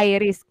 Sobrang high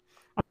risk.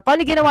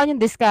 Paano ginawa yung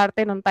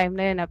diskarte nung time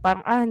na yun?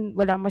 Parang,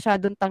 wala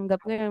masyadong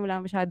tanggap ngayon,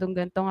 wala masyadong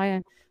ganito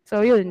ngayon.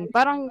 So, yun.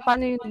 Parang,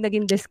 paano yung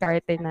naging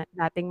diskarte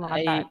nating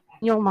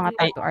yung mga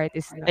tattoo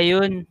artists na?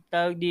 Ayun,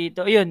 tawag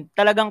dito. Ayun,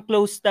 talagang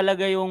close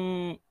talaga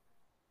yung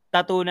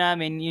tattoo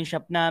namin, yung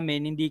shop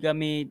namin. Hindi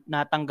kami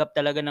natanggap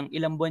talaga ng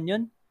ilang buwan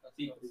yun?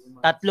 3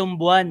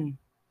 buwan.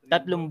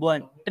 3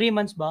 buwan. 3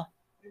 months ba?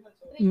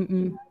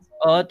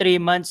 Oo, 3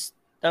 months.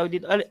 Tawag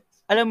dito.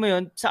 Alam mo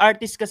yun, sa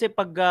artist kasi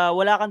pag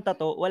wala kang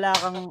tattoo, wala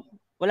kang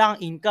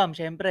income,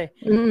 syempre.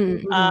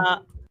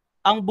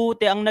 Ang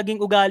buti, ang naging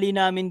ugali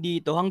namin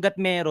dito, hanggat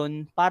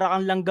meron, para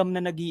kang langgam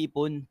na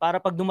nag-iipon. Para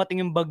pag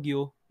dumating yung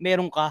bagyo,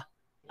 meron ka.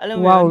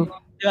 Alam mo yun?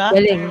 Diba?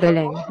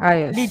 Galing.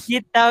 Ayos.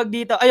 Legit, tawag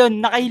dito. Ayun,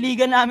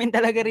 nakahiligan namin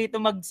talaga rito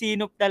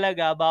magsinop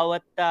talaga.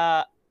 Bawat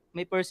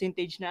may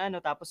percentage na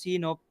tapos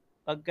sinop.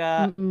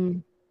 Pagka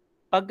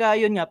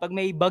yun nga, pag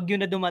may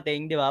bagyo na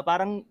dumating, di ba?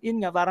 Parang,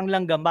 yun nga, parang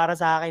langgam para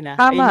sa akin.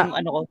 Ayun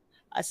yung ko,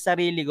 as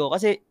sarili ko.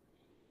 Kasi,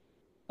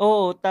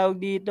 oo, tawag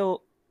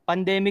dito,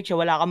 pandemic siya,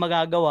 wala kang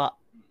magagawa.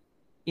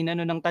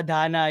 Ng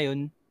tadhana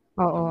yun.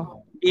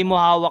 Oo. Hindi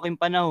mo hawak yung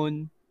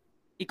panahon.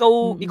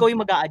 Ikaw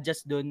yung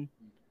mag-a-adjust dun.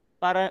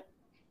 Para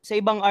sa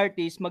ibang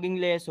artist,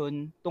 maging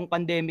lesson, tong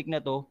pandemic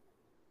na to,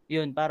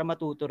 yun, para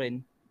matuto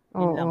rin.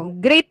 Oo.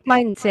 Great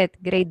mindset.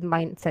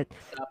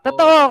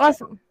 Totoo.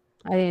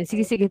 Ayun,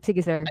 sige,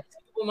 sir.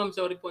 Sige po, ma'am,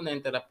 sorry po,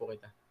 na-interrupt po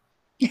kita.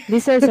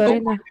 Di, sir, sorry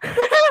na.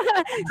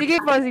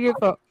 Sige po.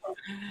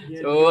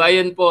 So,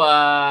 ayun po,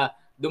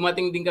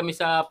 dumating din kami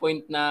sa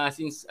point na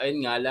since,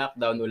 ayun nga,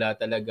 lockdown, wala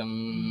talagang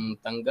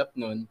tanggap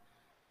nun.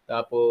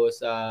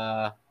 Tapos,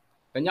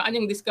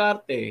 kanya-kanyang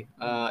diskarte.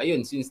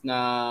 Ayun, since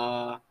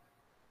na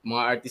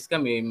mga artist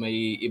kami,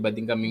 may iba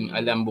din kaming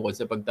alam bukod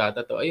sa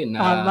pagtatato. Ayun,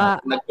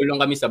 nagkulong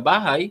kami sa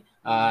bahay,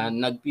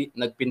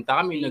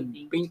 nagpinta kami,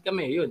 nagpaint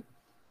kami, yun.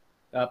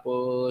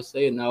 Tapos,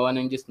 ayun, nawa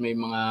ng Diyos, may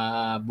mga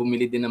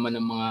bumili din naman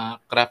ng mga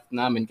craft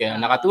namin, kaya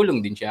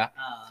nakatulong din siya.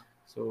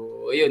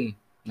 So, ayun,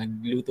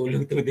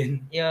 nagluto-luto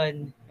din.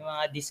 Yun, yung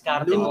mga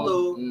diskarte mo.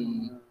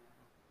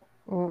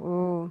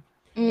 Oo.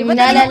 Iba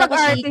naalala ko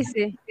artist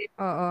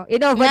Oo.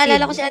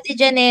 Naalala ko si Ate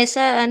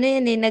Janessa,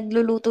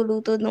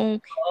 nagluluto-luto nung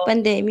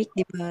pandemic,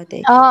 di ba,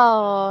 ate?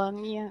 Oo.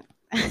 Yeah.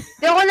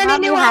 Di ako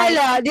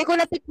naniniwala. Di ko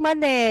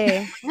natikman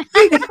eh.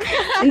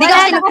 Hindi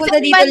kasi nagpunta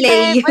dito,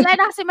 Lay. Wala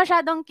na kasi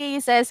masyadong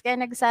cases, kaya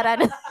nagsara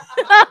na.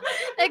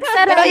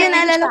 Pero yun,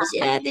 naalala ko si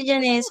Ate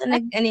Janessa,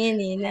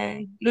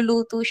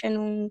 nagluluto siya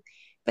nung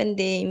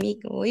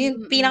pandemic.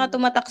 Yung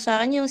pinaka-tumatak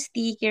sa akin, yung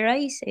sticky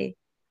rice eh.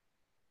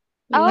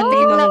 Yun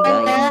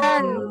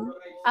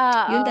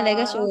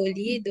talaga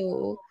solid.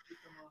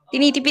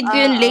 Tinitipid ko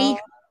yung Lay.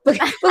 Pag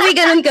may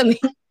ganun kami.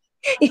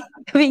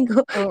 Sabihin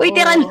ko,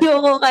 tiran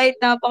niyo ako kahit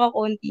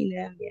napaka-konti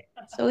na.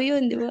 So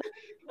yun, di ba?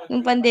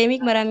 Nung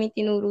pandemic, maraming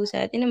tinuro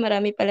sa atin na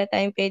marami pala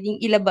tayong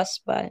pwedeng ilabas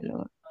pa.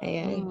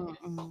 Ayan.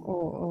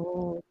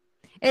 Oo.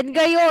 And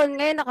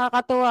ngayon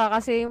nakakatuwa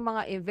kasi yung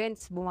mga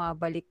events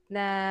bumabalik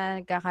na,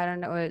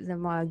 nagkakaroon na ulit ng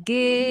mga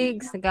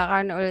gigs,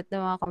 nagkakaroon na ulit ng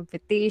mga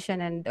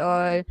competition and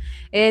all.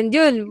 And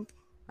yun,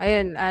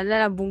 ayun,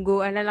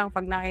 bungguan na lang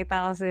pag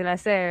nakita ko sila,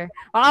 sir.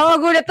 Baka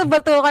magulat to,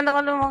 batukan ako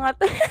ng mga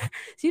to.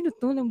 Sino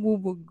to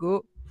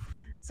nambubugo?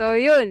 So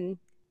yun,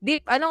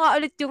 Deep, ano nga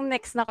ulit yung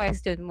next na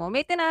question mo?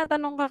 May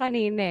tinatanong ka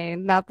kanina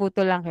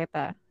naputo lang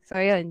kita.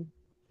 So yun,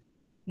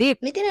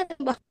 Deep. May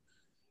tinatanong ba?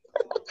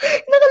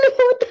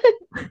 Nakalimutan.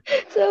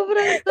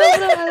 Sobrang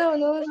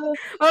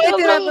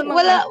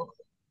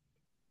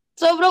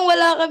sobrang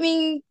wala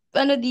kaming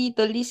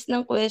dito, list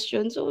ng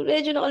questions. So,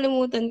 medyo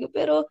nakalimutan ko.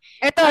 Pero,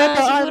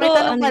 siguro, may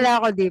tanong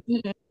pala ako, Deep.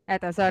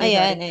 Eto, sorry.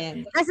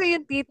 Ayan. Kasi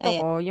yung tito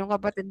ko, yung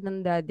kapatid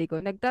ng daddy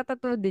ko,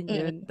 nagtatato din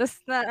yun. Tapos,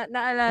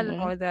 naalala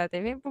ko dati,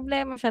 may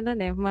problema siya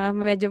nun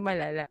medyo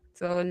malala.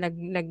 So,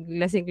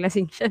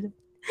 naglasing-lasing siya.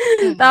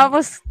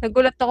 Tapos,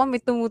 nagulat ako, may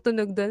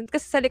tumutunog doon.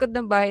 Kasi sa likod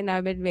ng bahay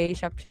namin, may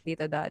shop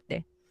dito dati.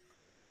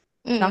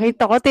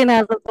 Nakita ko,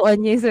 tinatatuan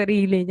niya yung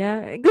sarili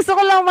niya. Gusto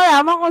ko lang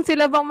malaman kung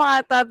sila bang mga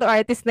tattoo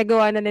artist na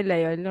gawa na nila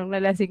yon nung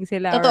nalasing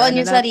sila. Tatuan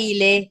yung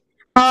sarili.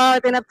 Oo,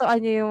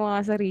 tinatuan niyo yung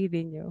mga sarili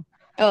niyo.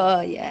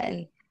 Oo,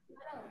 yan.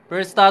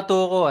 First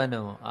tattoo ko,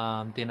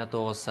 tinato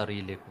ko sa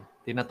sarili ko.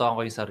 Tinatuan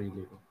ko yung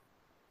sarili ko.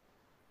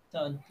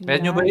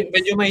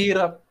 Medyo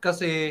mahirap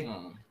kasi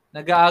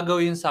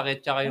nag-aagaw yung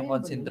sakit tsaka yung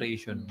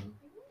concentration.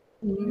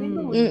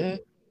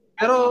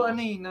 Pero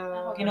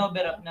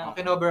kinover up na.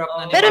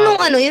 Pero nung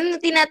yung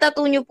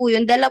tinatattoo nyo po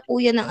yun, dala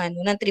po yan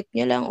ng trip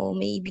nyo lang o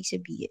may ibig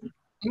sabihin?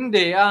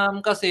 Hindi,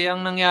 kasi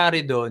ang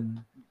nangyari doon,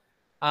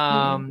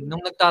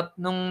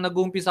 nung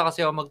nag-umpisa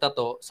kasi ako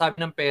magtato, sabi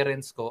ng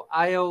parents ko,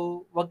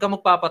 wag ka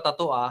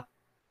magpapatato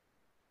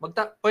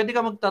pwede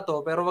ka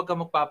magtato pero wag ka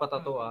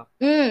magpapatato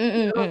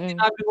Pero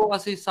sinabi ko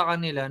kasi sa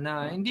kanila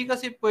na hindi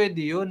kasi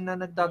pwede yun na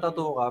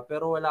nagtatato ka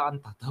pero wala kang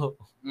tato.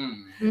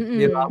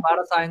 Di ba?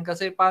 Para sa akin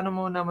kasi paano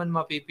mo naman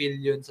mapipil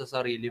yun sa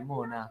sarili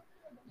mo na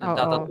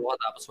nagtatato ka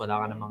tapos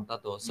wala ka namang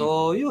tato.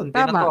 So yun,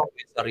 tinato ko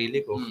yung sarili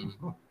ko.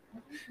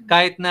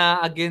 Kahit na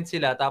against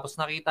sila tapos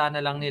nakita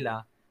na lang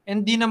nila,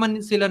 hindi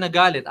naman sila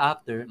nagalit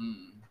after.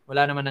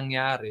 Wala naman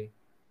nangyari.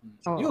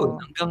 Yun,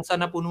 hanggang sa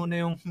napuno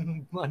na yung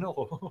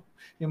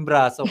yung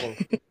braso ko.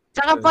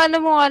 Tsaka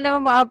paano mo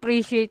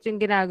ma-appreciate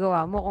yung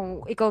ginagawa mo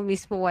kung ikaw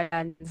mismo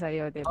wala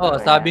sa'yo, di ba?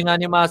 Sabi nga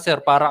ni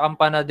Master, para kang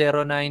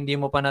panadero na hindi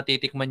mo pa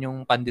natitikman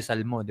yung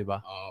pandesal mo, di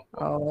ba?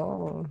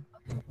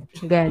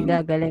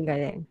 Ganda,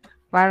 galing.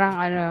 Parang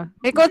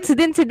may quotes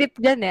din si Deep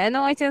dyan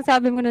Ano nga yung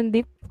sinasabi mo ng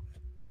Deep?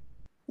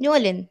 Yung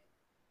alin?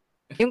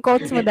 Yung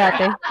quotes mo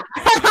dati.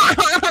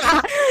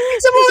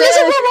 Sa muna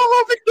ko,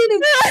 ba't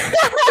ganun?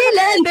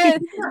 Kailan?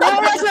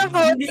 Dama siya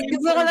quotes.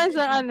 Gusto ko lang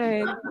siya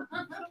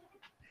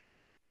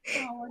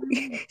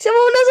Sa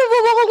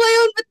baba ko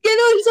ngayon, ba't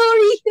ganun?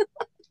 Sorry.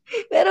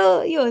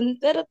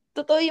 Pero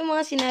totoo yung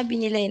mga sinabi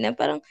nila na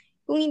parang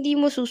kung hindi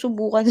mo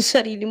susubukan sa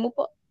sarili mo,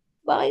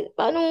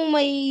 paano mo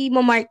may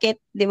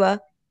ma-market, di ba?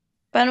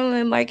 Paano mo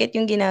may market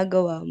yung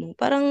ginagawa mo?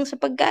 Parang sa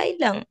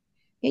pagkain lang.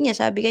 Yun nga,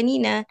 sabi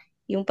kanina,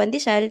 yung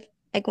pandesal,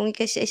 ay kung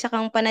isa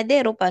kang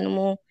panadero, paano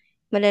mo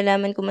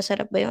malalaman kung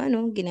masarap ba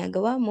yung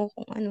ginagawa mo,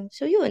 kung ano.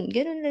 So yun,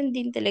 ganun lang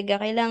din talaga.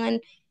 Kailangan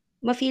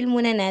ma-feel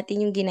muna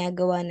natin yung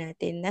ginagawa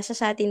natin. Nasa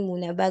sa atin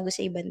muna bago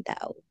sa ibang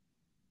tao.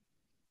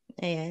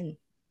 Ayan.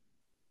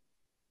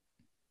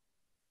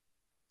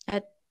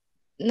 At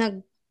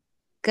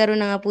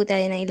nagkaroon na nga po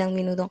tayo ng ilang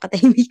minutong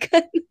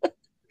katahimikan.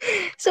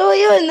 So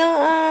yun,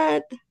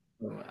 at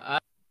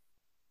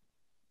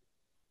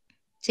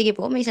sige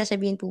po, may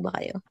sasabihin po ba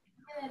kayo?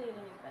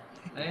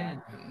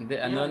 Hindi,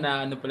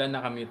 pala,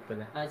 nakamute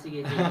pala.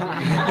 Sige.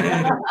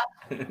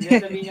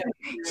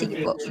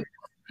 Sige po.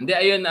 Hindi,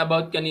 ayun,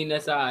 about kanina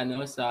sa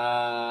sa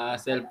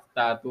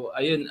self-tattoo.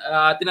 Ayun,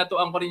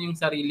 tinatuan ko rin yung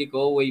sarili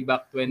ko way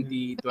back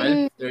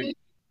 2012, 13.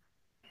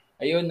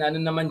 Ayun,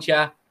 naman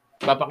siya.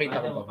 Papakita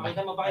ko pa.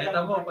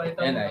 Pakita mo.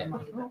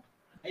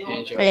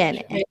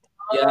 Ayan.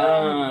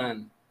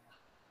 Yan.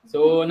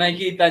 So,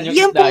 nakikita nyo.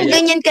 Yung po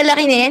ganyan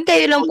kalaki na yan,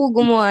 kayo lang po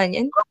gumawa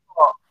niyan.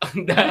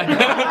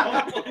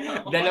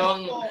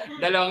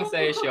 dalawang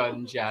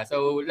session siya.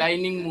 So,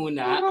 lining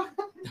muna,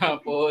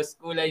 tapos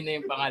kulay na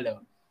yung pangalaw.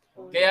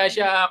 Kaya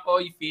siya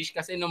koi fish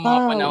kasi nung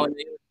mga panahon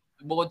na yun,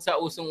 bukod sa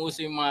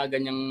usong-uso yung mga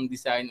ganyang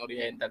design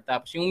oriental.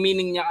 Tapos yung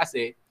meaning niya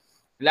kasi,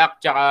 luck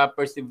tsaka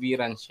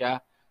perseverance siya.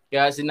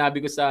 Kaya sinabi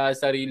ko sa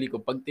sarili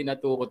ko, pag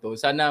tinato ko to,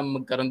 sana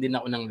magkaroon din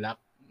ako ng luck.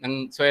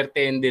 Ng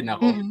swertein din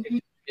ako.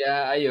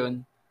 Kaya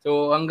ayun.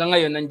 So hanggang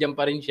ngayon, nandiyan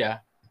pa rin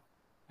siya.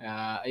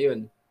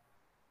 Ayun.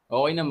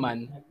 Okay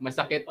naman.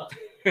 Masakit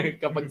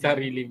kapag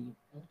sarili mo.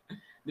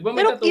 Di ba,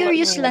 pero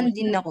curious lang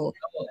din ako.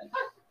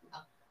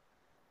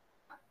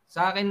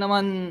 Sa akin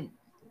naman,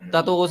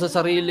 tattoo ko sa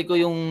sarili ko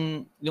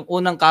yung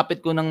unang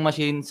kapit ko ng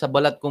machine sa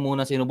balat ko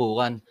muna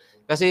sinubukan.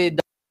 Kasi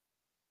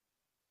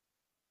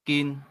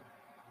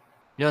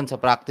sa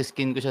practice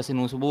skin ko siya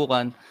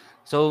sinusubukan.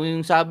 So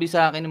yung sabi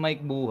sa akin ni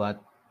Mike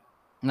Buhat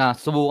na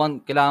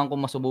kailangan ko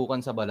masubukan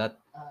sa balat.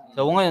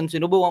 So ngayon,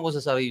 sinubukan ko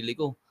sa sarili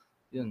ko.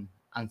 Yun.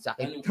 Ang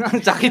sakit.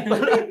 Ang sakit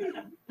pala.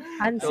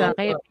 Ang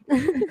sakit.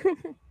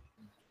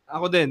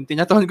 Ako din,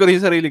 tinataon ko rin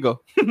yung sarili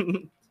ko.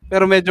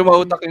 Pero medyo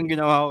mautak yung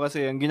ginawa ko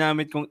kasi ang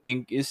ginamit kong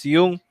ink is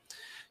yung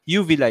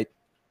UV light.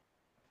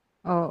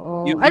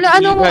 Oo. Yung Ano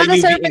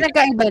sir UV ink.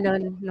 pinagkaiba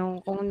nun?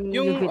 Kung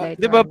Yung, UV light?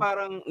 'di ba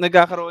parang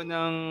nagkakaroon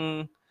ng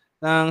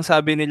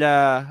sabi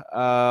nila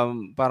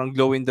parang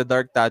glow in the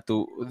dark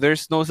tattoo.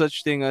 There's no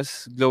such thing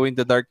as glow in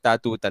the dark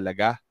tattoo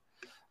talaga.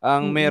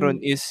 Ang meron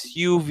is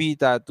UV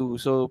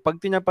tattoo. So pag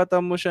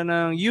tinapatan mo siya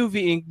ng UV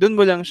ink, doon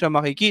mo lang siya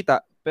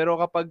makikita.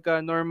 Pero kapag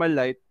normal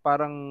light,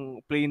 parang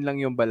plain lang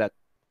yung balat.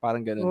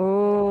 Parang ganun.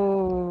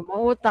 Oh,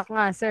 mautak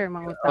nga sir,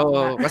 mautak nga.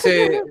 Oo,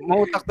 kasi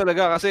mautak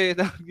talaga kasi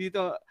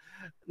dito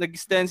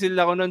nag-stencil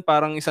ako noon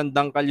parang isang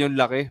dangkal yung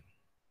laki.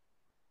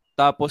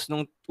 Tapos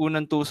nung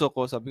unang tusok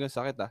ko, sabi ko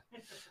sakit ah.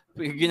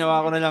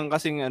 Ginawa ko na lang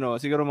kasing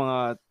siguro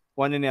mga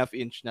 1.5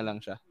 inch na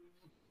lang siya.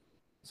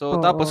 So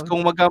tapos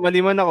kung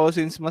magkamali man ako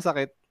since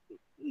masakit,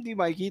 hindi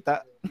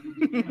makikita.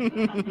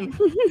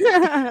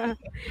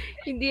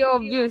 Hindi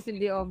obvious.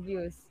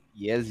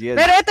 Yes.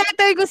 Pero ito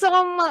yung gusto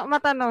kong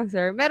matanong,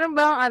 sir. Meron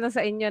bang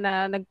sa inyo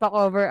na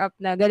nagpa-cover up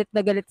na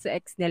galit sa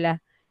ex nila?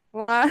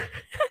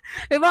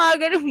 May mga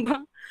ganun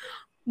ba?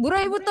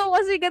 Buray mo to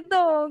kasi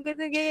ganito.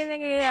 Ganyan.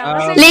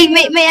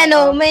 Like,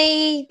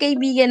 may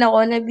kaibigan ako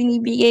na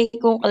binibigay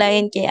kong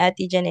client kay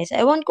Ate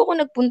Janessa. Ewan ko kung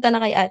nagpunta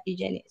na kay Ate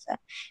Janessa.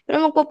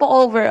 Pero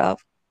magpapa-over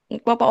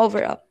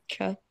up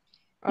siya.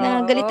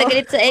 Na galit na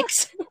galit sa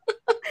ex.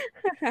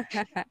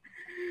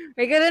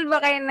 May ganun ba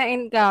kayo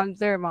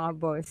na-encounter, mga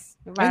boss?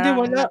 Hindi,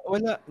 wala.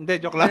 Hindi,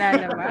 joke lang. Wala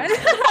naman.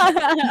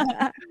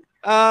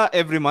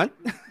 Every month?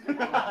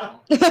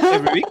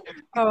 Every week?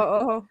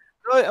 Oo.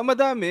 Pero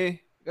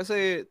madami.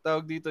 Kasi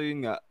tawag dito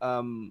yun nga,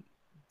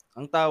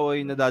 ang tao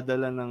ay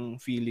nadadala ng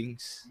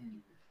feelings.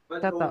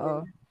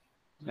 Totoo.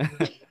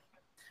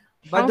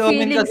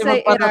 Badomin kasi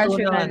ay magpatuto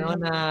irrational.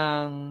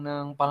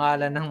 ng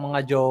pangalan ng mga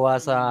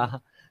jowa sa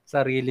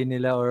sarili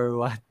nila or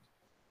what.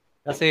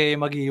 Kasi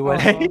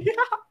maghiwalay.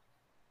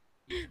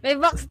 May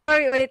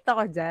backstory ulit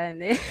ako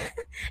dyan.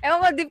 Ewan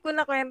ko, deep ko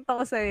na kwento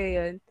ko sa'yo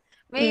yun.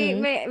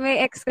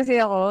 May ex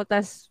kasi ako,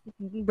 tas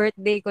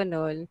birthday ko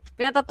noon.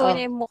 Pinatato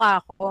niya yung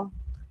mukha ko.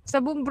 Sa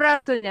buong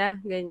braso niya,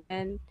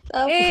 ganyan.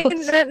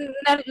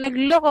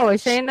 Nagloko.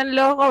 Siya yung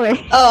nanloko eh.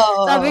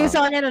 Sabi ko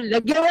sa kanya nun,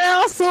 lagyan mo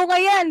na ako suka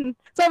yan.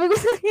 Sabi ko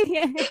sa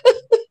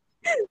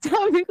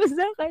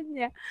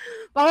kanya.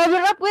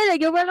 Pakabar up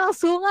lagyan mo na ako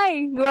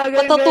sungay.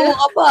 Patatuwa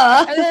ka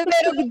pa.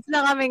 Pero goods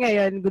na kami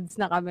ngayon.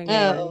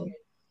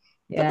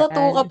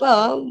 Patatuwa ka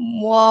pa.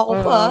 Mukha ko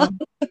pa.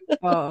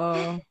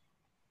 Oo.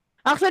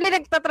 Actually,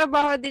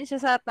 nagtatrabaho din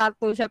siya sa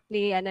tattoo shop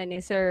ni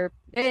Sir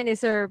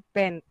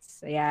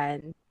Pence.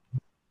 Ayan.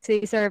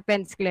 Si Sir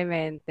Pence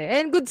Clemente.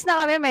 And goods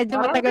na kami.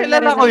 Medyo matagal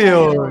na rin. Kilala ko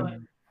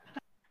yun.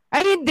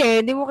 Ay,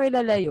 hindi mo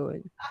kilala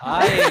yun.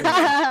 Ay.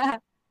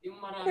 Yung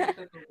marami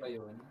tattoo pa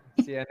yun.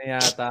 Si ano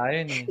yata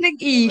yun eh.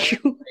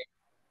 Nag-issue.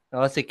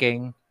 Oo, si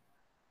King.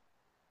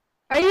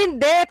 Ay,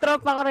 hindi.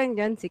 Tropa ko rin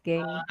yun, si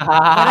King.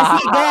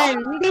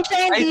 Parasigan. Hindi siya.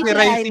 Ay, si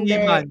Ray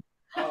Siniman.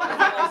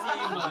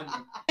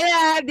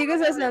 Kaya, di ko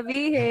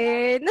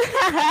sasabihin.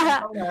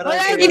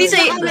 Wala,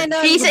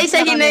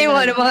 isa-isahin na yung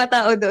mga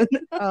tao doon.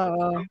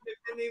 Oo.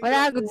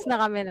 Wala, goods na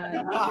kami na.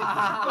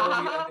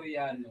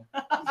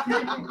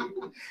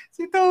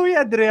 Si Towie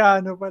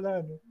Adriano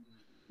pala. No?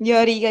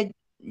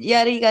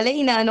 Yari ka lang,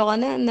 inaano ka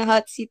na,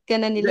 na-hot seat ka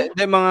na nila.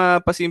 Hindi,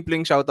 mga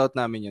pasimpleng shoutout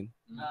namin yun.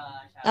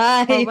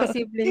 Ay,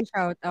 simpleng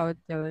shoutout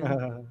yun.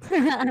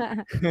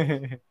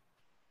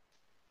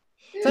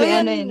 So,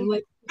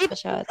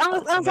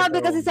 ang sabi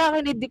kasi sa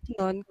akin ni Dick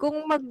nun, kung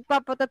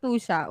magpapatattoo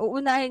siya,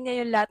 uunahin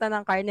niya yung lata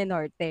ng Carne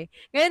Norte.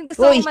 Ngayon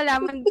gusto ko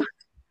malaman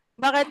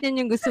bakit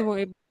yun yung gusto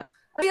mong iba.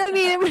 Ay,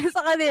 aminin mo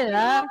sa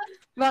kanila.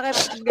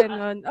 Bakit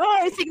ganun?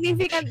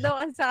 Significant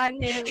daw sa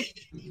kanya.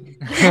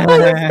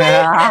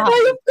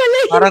 Hayop ka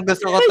lang.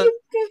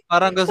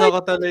 Parang gusto ko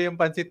tuloy yung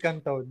Pansit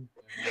Canton.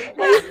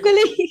 Hayop ka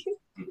lang.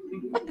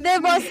 Hindi,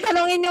 boss,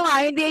 tanongin nyo nga.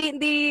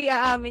 Hindi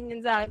aamin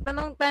yun sa akin.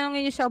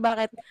 Tanongin nyo siya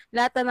bakit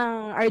lata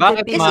ng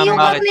Argentina. Kasi yung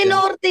Carne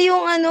Norte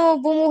yung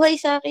bumuhay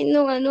sa akin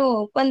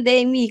nung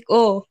pandemic.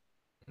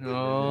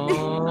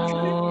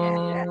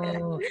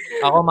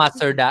 Ako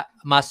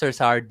Master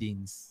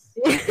Sardines.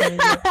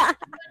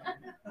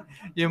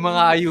 Yung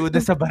mga ayuda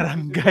sa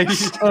barangay.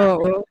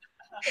 Oo.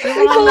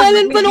 Yung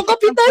pangalan pa nung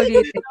kapitan.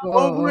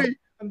 Boy.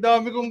 Ang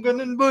dami kong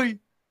ganun, boy.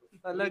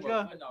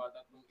 Talaga.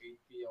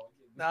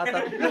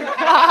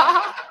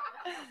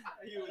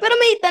 Pero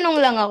may tanong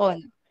lang ako.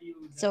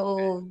 So,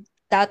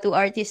 tattoo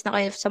artist na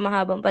kayo sa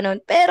mahabang panahon.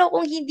 Pero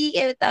kung hindi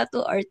kayo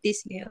tattoo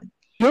artist ngayon,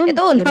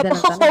 ito,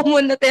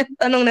 napaka-common na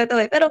tanong na to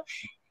eh. Pero,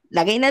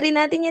 lagay na rin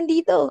natin yan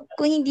dito.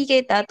 Kung hindi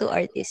kayo tattoo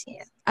artist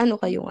ngayon,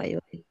 ano kayo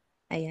ngayon?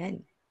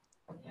 Ayan.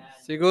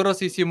 Siguro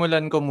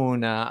sisimulan ko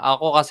muna.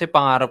 Ako kasi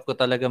pangarap ko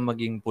talaga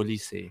maging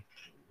pulis eh.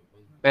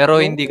 Pero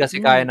hindi kasi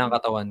kaya ng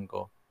katawan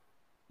ko.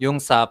 Yung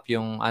SAP,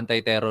 yung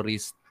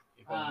anti-terrorist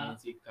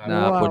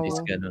na pulis,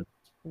 ganun.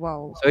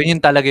 Wow. So yun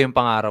talaga yung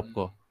pangarap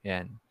ko.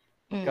 Yan.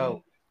 Ikaw.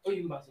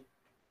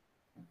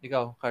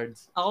 Ikaw,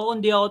 Cards. Ako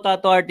kung di ako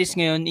tattoo artist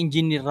ngayon,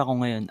 engineer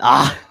ako ngayon.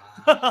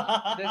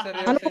 Hindi,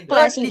 seryoso. Ano pong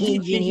klaseng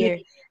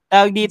engineer?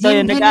 Tawag dito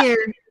yun. Engineer.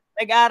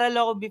 Nag-aral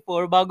ako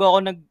before bago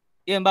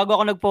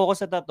ako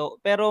nag-focus sa tattoo.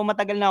 Pero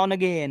matagal na ako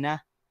naghihena.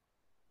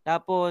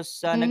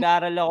 Tapos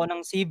nag-aral ako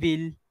ng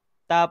civil.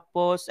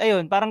 Tapos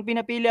ayun, parang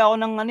pinapili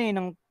ako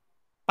ng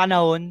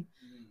panahon.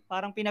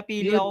 Parang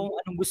pinapili ako kung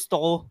anong gusto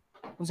ko,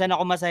 kung saan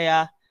ako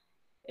masaya.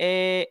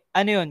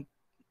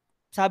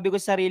 Sabi ko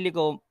sa sarili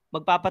ko,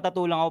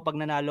 magpapatattoo lang ako pag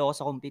nanalo ako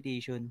sa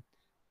competition.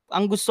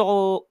 Ang gusto ko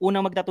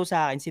unang magtattoo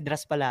sa akin si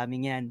Dras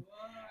Palaming yan.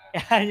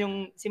 Yan yung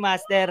si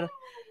Master.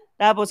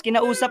 Tapos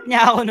kinausap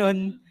niya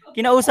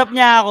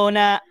ako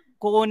na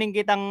kukunin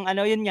kitang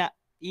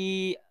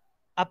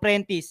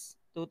i-apprentice,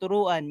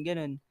 tuturuan,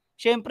 ganun.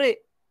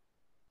 Syempre,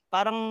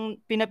 parang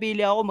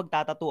pinapili ako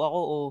magtatattoo ako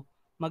o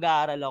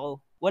mag-aaral ako.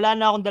 Wala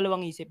na akong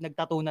dalawang isip,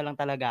 nagtattoo na lang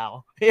talaga ako.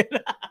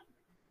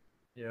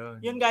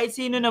 Yun guys,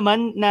 sino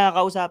naman na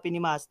kausapin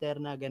ni Master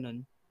na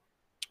ganun?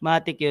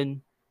 Matik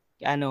yun.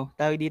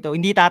 Tawag dito,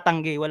 hindi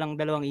tatanggi, walang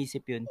dalawang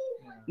isip yun.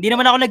 Hindi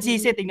naman ako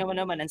nagsisi, tingnan mo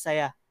naman, ang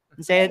saya.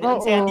 Ang saya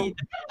dito.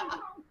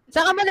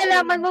 Saka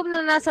malalaman mo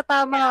na nasa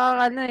tama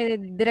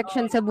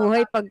direction sa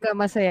buhay pagka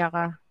masaya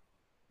ka.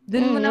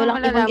 Doon mo na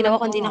walang ibang malalaman ginawa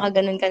mo. kundi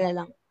nakaganon ka na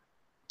lang.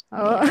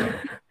 Oo.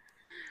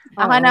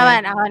 Ako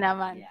naman.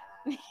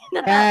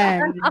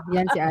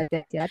 Yan si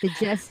Ate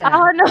Jess.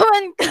 Ako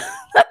naman,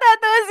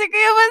 natatawa si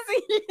Kuya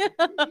Basilio.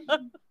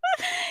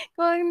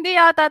 Kung hindi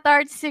ako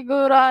tatart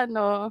siguro,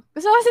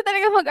 gusto ko kasi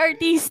talaga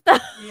mag-artista.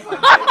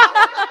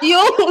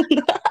 Yun!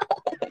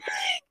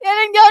 Kaya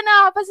lang di ako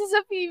nakapasa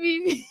sa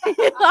PBB.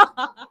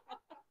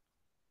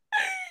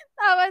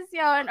 Tapos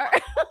yun.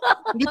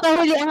 Hindi pa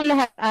huli ang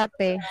lahat,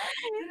 ate.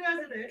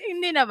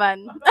 Hindi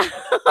naman.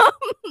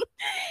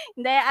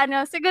 Hindi,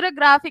 siguro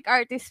graphic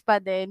artist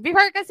pa din.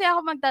 Before kasi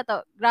ako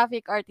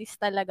graphic artist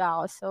talaga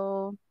ako. So,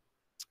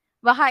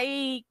 baka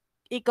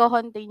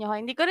i-continue ko.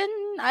 Hindi ko rin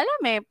alam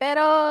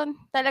pero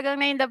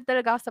talagang na-inlove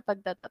talaga ako sa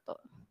pagtatato.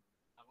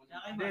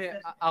 Hindi,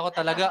 ako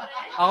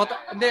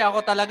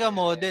talaga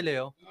model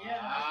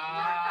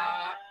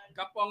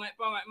Kapongay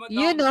mo.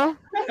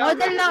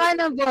 Model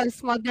lang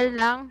boss. Model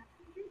lang.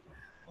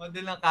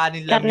 Model ng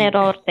kanin lang. Carne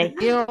Rote.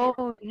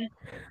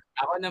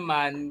 Ako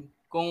naman,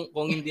 kung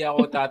hindi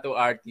ako tattoo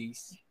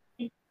artist,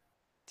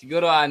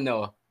 siguro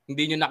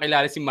hindi nyo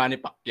nakilala si Manny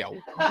Pacquiao.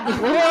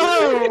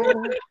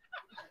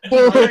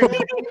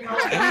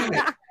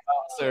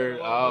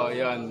 Sir,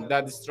 yun, The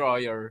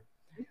Destroyer.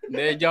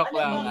 Hindi, joke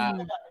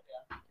lang.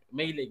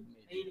 May leg.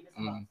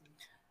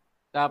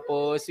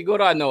 Tapos,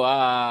 siguro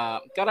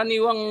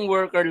karaniwang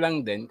worker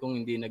lang din kung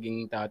hindi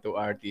naging tattoo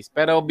artist.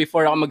 Pero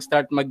before ako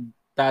mag-start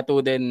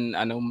mag-tattoo din,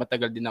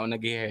 matagal din ako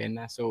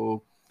naghihena.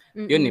 So,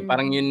 yun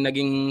parang yun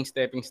naging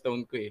stepping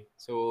stone ko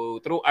So,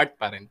 through art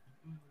pa rin.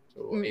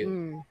 So,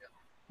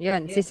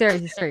 Yun, si sir.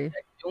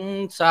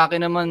 Yung sa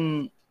akin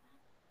naman,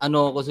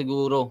 ako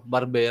siguro,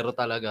 barbero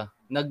talaga.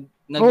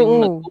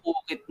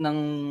 Nag-uukit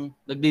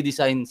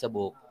nagdi-design sa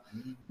buhok.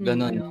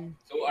 Ganon.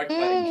 So, art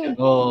pa rin siya.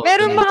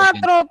 Meron mga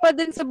tropa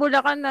din sa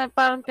Bulacan na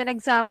parang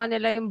pinagsama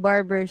nila yung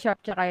barbershop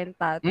tsaka yung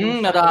tattoo.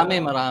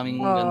 Maraming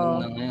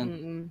ganon na ngayon.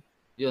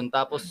 Yun,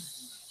 tapos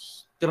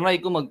trinay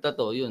ko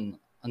magtato, yun.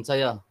 Ang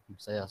saya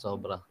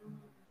sobra.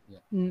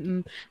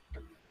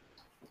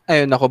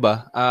 Ayun, ako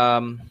ba?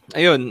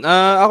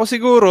 Ako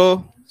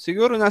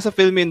siguro nasa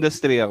film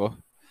industry ako.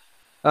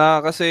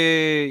 Kasi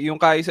yung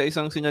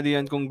kaisa-isang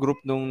sinalihan kong group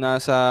nung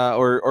nasa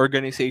or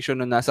organization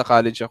nung nasa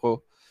college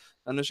ako,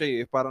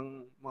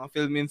 parang mga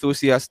film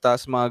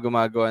enthusiasts, mga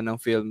gumagawa ng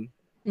film.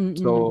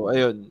 So,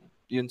 ayun,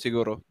 yun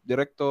siguro.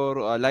 Director,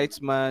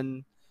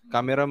 lightsman,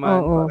 cameraman,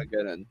 parang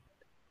ganun.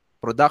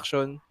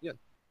 Production, yun.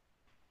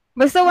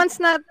 Basta once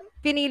na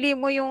pinili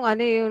mo yung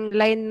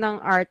line ng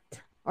art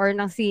or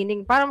ng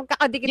sining, parang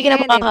kakadikit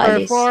na yun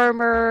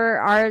performer,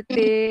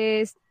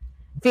 artist,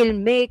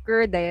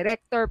 filmmaker,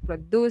 director,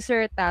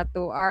 producer,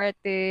 tattoo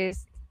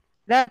artist.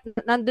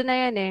 Nandun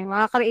na yan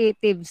mga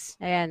creatives.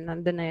 Ayan,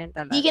 nandun na yan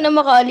talaga. Hindi ka na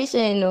makaalis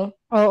no?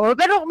 Oo,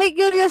 pero may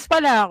curious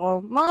pala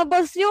ako. Mga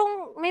boss,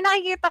 may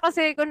nakikita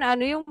kasi ko na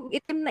yung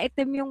itim na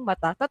itim yung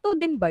mata. Tattoo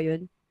din ba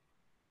yun?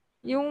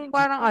 Yung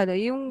parang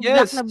yung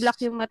black na black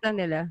yung mata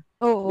nila.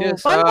 Oo.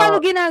 Yes,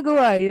 Paano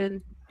ginagawa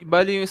yun?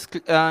 Bali yung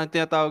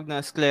tinatawag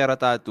na sclera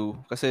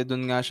tattoo kasi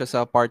doon nga siya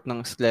sa part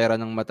ng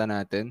sclera ng mata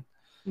natin.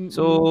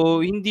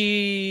 So,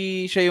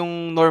 hindi siya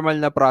yung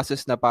normal na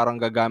process na parang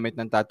gagamit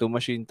ng tattoo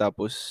machine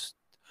tapos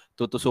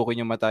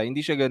tutusukin yung mata. Hindi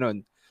siya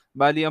ganun.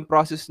 Bali, ang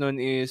process nun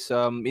is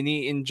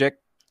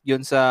ini-inject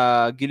yun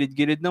sa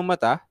gilid-gilid ng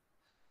mata.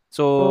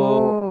 So,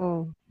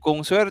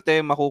 kung swerte,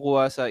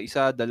 makukuha sa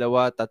 1, 2,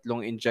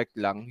 3 inject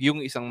lang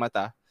yung isang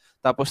mata.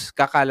 Tapos,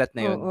 kakalat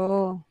na yun.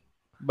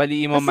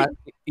 Bali,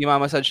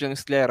 imamassage yung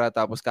sclera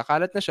tapos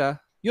kakalat na siya.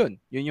 Yun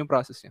yung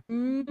process niya.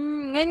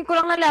 Ngayon ko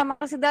lang nalaman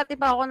kasi dati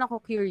pa ako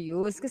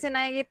naku-curious kasi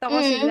nakikita ko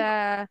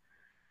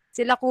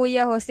sila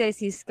Kuya Jose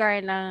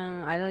Siscar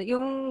ng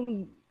yung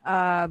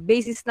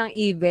basis ng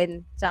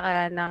event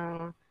tsaka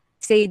ng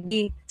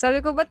Sadie. Sabi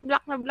ko, ba't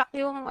black na black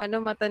yung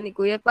mata ni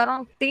Kuya?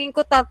 Parang tingin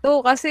ko tattoo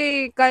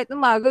kasi kahit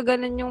umaga,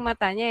 ganun yung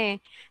mata niya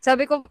eh.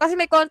 Sabi ko, kasi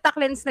may contact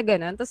lens na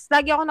ganun. Tapos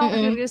lagi ako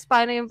na-curious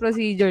paano yung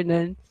procedure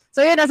nun.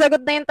 So yun, nasagot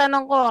na yung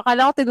tanong ko.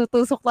 Akala ko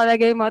tinutusok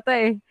talaga yung mata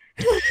eh.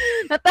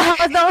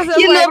 Natakot ako sa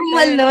Yung part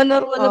normal, eh. no?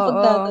 Normal na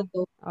pagtatato.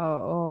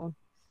 Oo.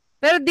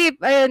 Pero Deep,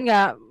 ayun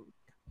nga,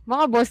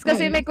 mga boss,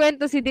 kasi may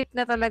kwento si Deep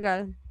na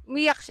talaga.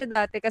 Umiyak siya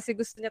dati kasi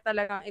gusto niya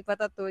talagang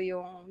ipatato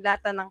yung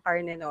lata ng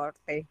Carne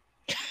Norte.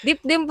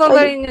 Deep din pa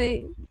ba rin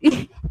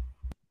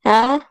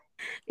Ha?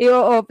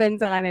 i-open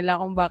sa kanila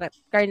kung bakit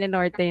Carne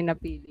Norte yung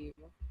napili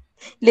mo?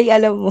 Lay,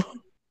 alam mo.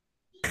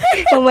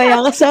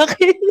 Pamaya ka sa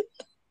akin.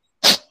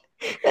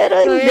 Pero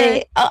So,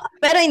 hindi.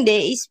 Pero hindi.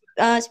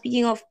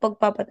 Speaking of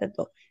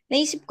pagpapatato,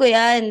 naisip ko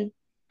yan.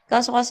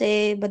 Kaso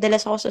kasi,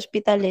 madalas ako sa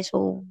ospital eh.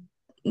 So,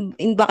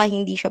 baka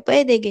hindi siya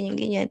pwede,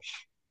 ganyan-ganyan.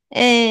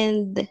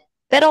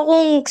 Pero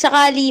kung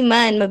sakali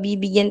man,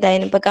 mabibigyan tayo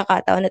ng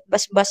pagkakataon at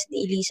basbas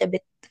ni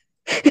Elizabeth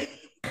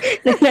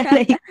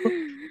nanay ko.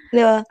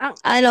 Diba?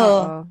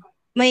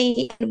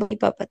 May ba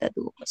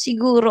ipapatato ko?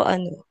 Siguro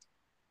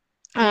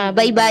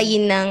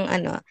baybayin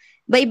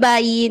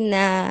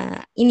na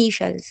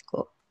initials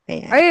ko.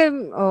 Ayan. Ay,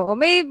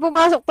 may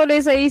pumasok tuloy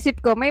sa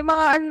isip ko. May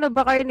mga na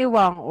ba kayo ni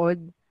Wangod?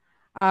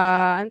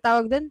 Ang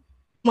tawag doon?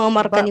 Mga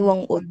marka ni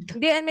Wangod.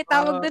 Hindi, may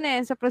tawag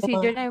doon sa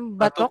procedure na yung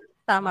batok.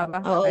 Tama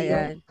ba? Oo,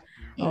 ayan.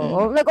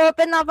 Oo.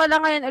 Nag-open na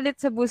pala ngayon ulit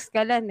sa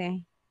Buskalan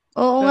eh.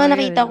 Oo nga,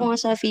 nakita ko nga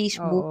sa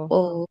Facebook.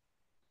 Oo.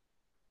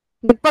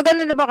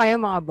 Nagpagano na ba kayo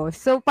mga boss?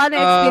 So, paano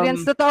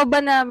experience? Totoo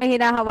ba na may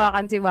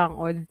hinahawakan si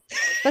Wangod?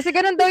 Kasi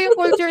ganun daw yung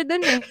culture dun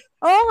eh.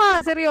 Oo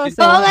nga,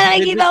 seryoso. Oo nga,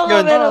 nakikita ko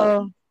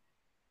nga,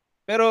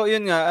 pero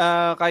yun nga,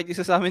 kahit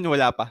isa sa amin,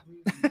 wala pa.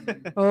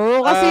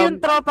 Oo, kasi yung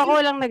tropa ko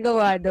lang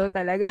nagawa daw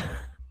talaga.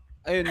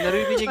 Ayun,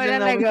 naririnig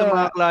lang namin sa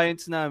mga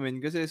clients namin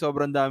kasi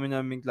sobrang dami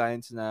naming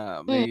clients na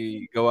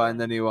may gawa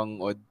na ni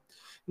Wangod.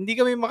 Hindi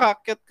kami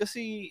makakyat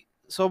kasi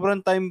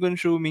sobrang time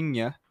consuming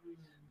niya.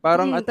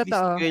 Parang at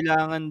least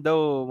kailangan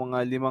daw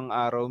mga 5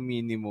 araw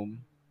minimum.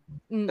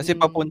 Kasi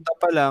papunta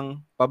pa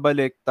lang,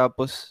 pabalik,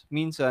 tapos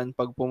minsan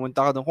pag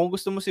pumunta ka doon, kung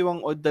gusto mo si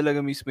Wangod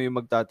talaga mismo yung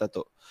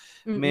magtatato,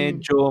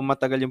 medyo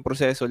matagal yung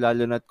proseso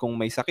lalo na kung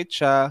may sakit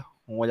siya,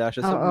 kung wala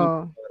siya sa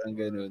mood, parang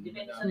gano'n.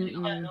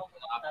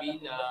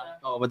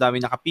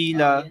 Madami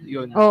nakapila,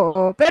 yun.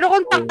 Oo. Pero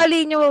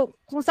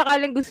kung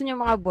sakaling gusto niyo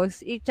mga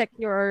boss, i-check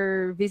nyo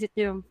or visit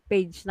nyo yung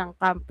page ng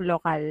Camp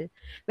Local.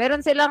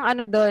 Meron silang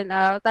doon,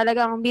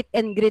 talagang meet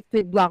and greet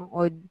with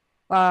Wangod.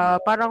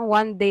 Parang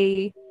 1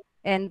 day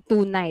and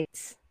 2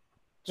 nights.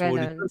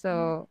 Ganun.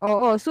 So,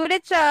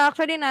 sulit siya.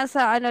 Actually,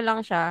 nasa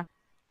lang siya,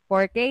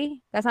 4K.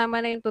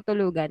 Kasama na yung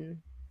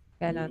tutulugan.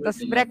 Ganun. Tapos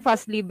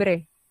breakfast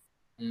libre.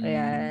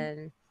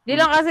 Ayan. Di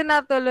lang kasi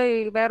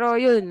natuloy. Pero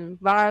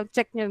yun, baka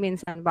check nyo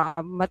minsan.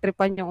 Baka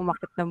matripan yung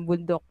umakit ng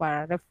bundok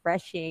para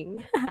refreshing.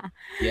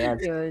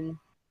 Yes.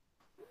 Yun.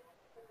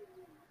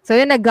 So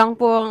yun, naggang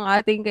po ang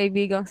ating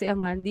kaibigang si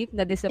Amandip.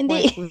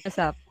 Na-disappoint po siya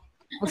sa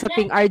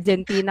usaping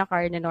Argentina,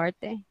 Carne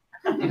Norte.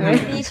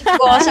 Isip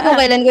ko kasi kung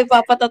kailan ko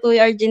ipapatato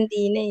yung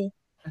Argentina eh.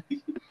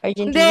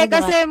 Hindi,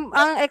 kasi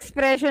ang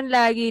expression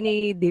lagi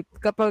ni Deep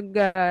kapag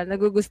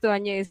nagugustuhan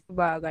niya yung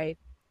bagay,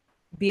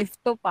 beef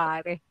to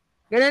pare.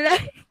 Ganun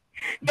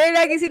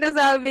lagi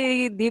sinasabi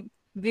ni Deep,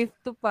 beef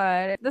to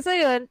pare. Tapos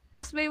yun,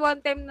 may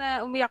one time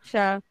na umiyak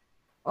siya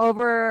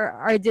over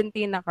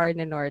Argentina,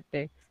 Carne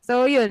Norte.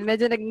 So yun,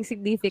 medyo naging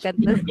significant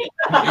na.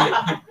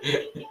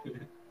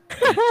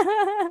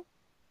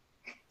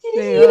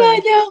 Sinisira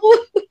niya ako.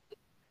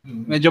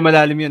 Medyo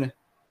malalim yun eh.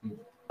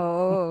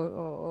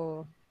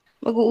 Oo.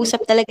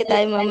 Mag-uusap talaga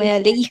tayo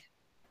mamaya, Lay.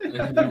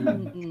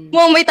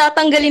 May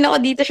tatanggalin ako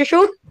dito sa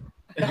show.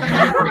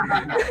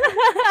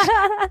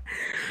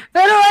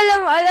 Pero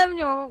alam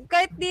nyo,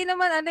 kahit di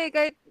naman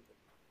kahit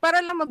para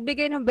lang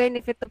magbigay ng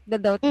benefit of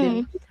the doubt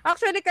din.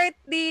 Actually, kahit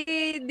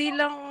di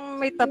lang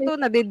may tattoo,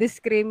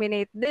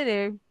 na-discriminate din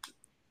eh.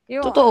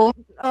 Totoo.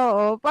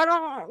 Oo,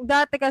 parang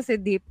dati kasi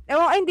Deep.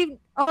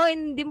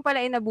 Hindi pala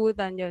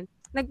inabutan yun.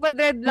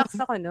 Nagpa-dreadlocks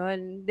ako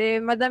noon.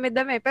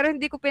 Madami-dami. Pero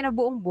hindi ko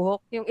pinabuong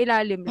buhok. Yung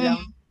ilalim lang.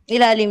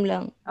 Ilalim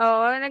lang.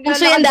 Oo.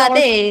 Gusto yan dati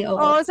eh.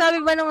 Oo,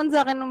 sabi ba naman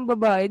sa akin ng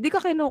babae, di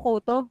ka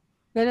kinukuto.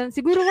 Ganun.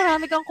 Siguro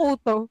marami kang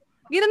kuto.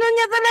 Ginanon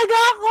niya talaga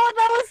ako.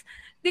 Tapos,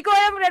 di ko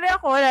alam na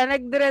ako.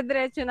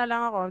 Nagdire-diretso na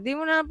lang ako. Di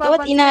mo na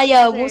napapansin. Dapat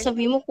inaya mo.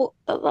 Sabi mo,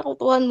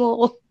 tatakutuhan mo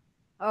ako.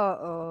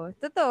 Oo.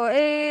 Totoo.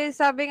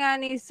 Sabi nga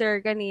ni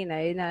Sir kanina,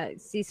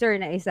 si Sir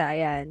na isa,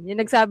 yan. Yung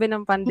nagsabi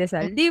ng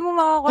pandesal, di mo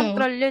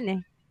makakontrol yun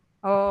eh.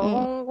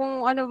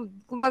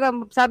 Kumbaga,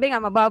 sabi nga,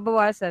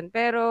 mababawasan,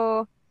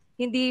 pero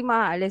hindi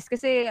maaalis.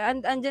 Kasi,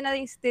 andyan na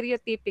yung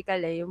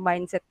stereotypical yung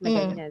mindset na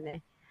ganyan eh.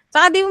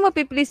 Tsaka, di mo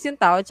mapiplease yung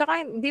tao,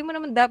 tsaka, hindi mo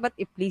naman dapat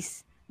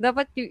i-please.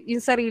 Dapat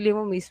yung sarili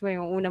mo mismo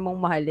yung una mong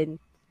mahalin.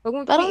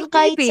 Parang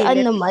kahit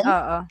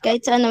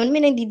saan naman,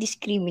 may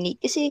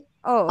nagdi-discriminate. Kasi,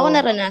 ako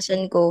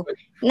naranasan ko,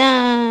 na,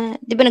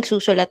 di ba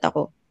nagsusulat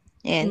ako?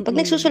 Ayan. Pag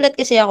nagsusulat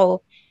kasi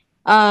ako,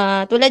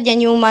 tulad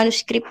yan, yung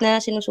manuscript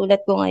na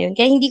sinusulat ko ngayon.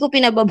 Kaya hindi ko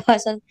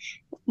pinababasa.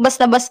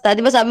 basta-basta.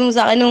 Di ba sabi mo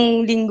sa akin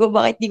nung linggo,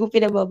 bakit di ko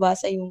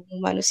pinababasa yung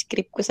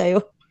manuscript ko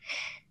sa'yo?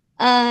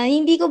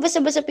 Hindi ko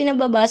basta-basta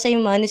pinababasa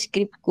yung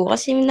manuscript ko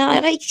kasi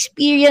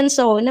nakaka-experience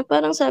ako na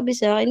parang sabi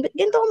sa akin, ba't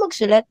ganito ako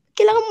magsulat?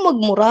 Kailangan mo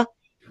magmura.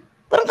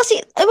 Parang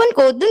kasi, ewan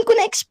ko, doon ko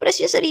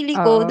na-express yung sarili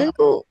ko. Doon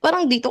ko,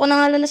 parang dito ko na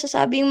nga lang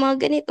nasasabi yung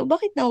mga ganito.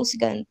 Bakit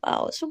nahusgahan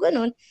pa ako? So,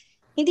 ganun.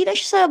 Hindi lang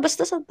siya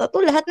basta sa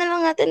tattoo. Lahat na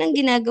lang natin ang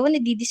ginagawa,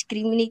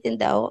 nadi-discriminate yung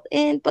tao.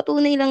 And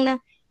patunay lang na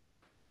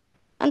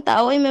ang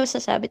tao ay may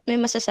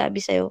masasabi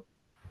sa'yo.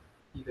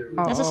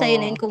 Nasa sa'yo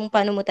na yun kung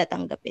paano mo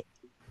tatanggapin.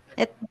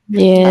 At,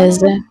 Yes.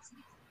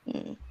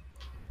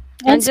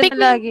 And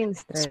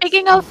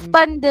speaking of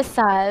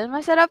pandesal,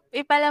 masarap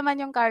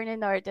ipalaman yung carne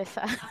norte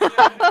sa.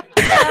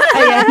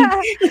 Ayan.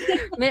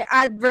 May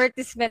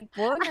advertisement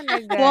po na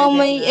nag- Wow,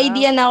 may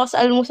idea na ako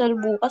sa almusal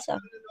bukas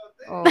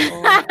Oo.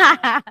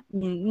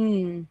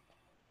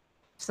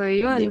 So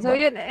yun. Diba? So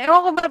yun.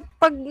 Ewan ko ba,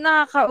 pag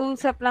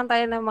nakakausap lang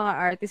tayo ng mga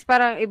artist,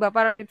 parang iba,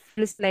 parang it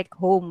feels like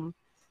home.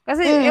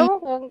 Kasi ewan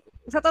ko,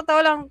 sa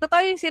totoo lang, totoo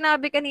yung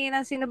sinabi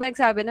kanina, sino ba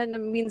nagsabi na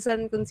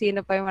minsan kung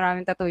sino pa yung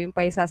maraming tattoo yung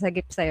pa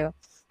isasagip sa'yo.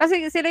 Kasi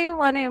sila yung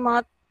yung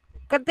mga,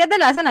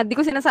 kadalasan di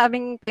ko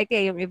sinasabing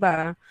peke yung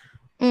iba.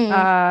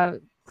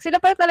 Sila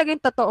pa talaga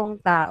yung totoong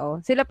tao.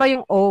 Sila pa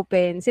yung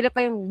open. Sila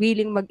pa yung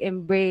willing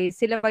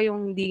mag-embrace. Sila pa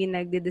yung hindi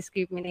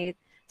nagdi-discriminate.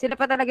 Sila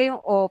pa talaga yung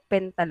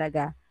open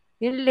talaga.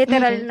 Yung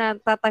literal na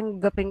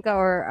tatanggapin ka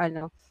or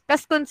ano.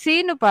 Kasi kung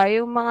sino pa,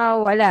 yung mga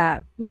wala,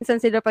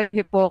 minsan sila pa yung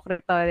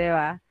hypocrite, di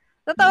ba?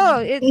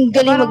 Totoo.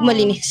 Galing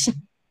magmalinis.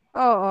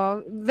 Oo.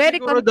 Very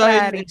siguro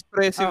contrary. dahil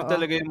expressive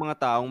talaga yung mga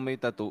taong may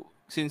tattoo.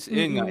 Since,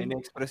 yun nga,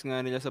 in-express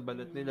nga nila sa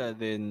balat nila,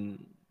 then,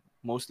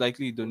 most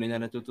likely, doon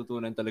nila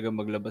natututunan talaga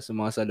maglabas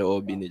ng mga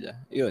saloobin nila.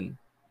 Yun.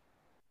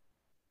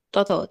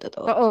 Totoo.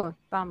 Oo,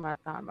 tama.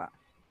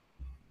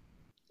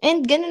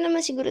 And gano'n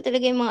naman siguro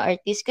talaga yung mga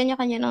artist,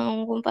 kanya-kanya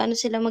lang kung paano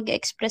sila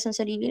mag-express ng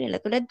sarili nila.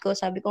 Tulad ko,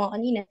 sabi ko nga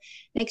kanina,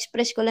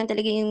 na-express ko lang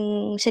talaga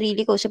yung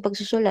sarili ko sa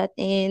pagsusulat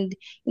and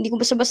hindi ko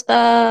basta-basta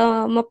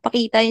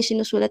mapakita yung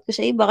sinusulat ko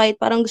sa iba kahit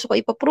parang gusto ko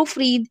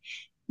ipa-proofread,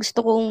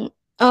 gusto kong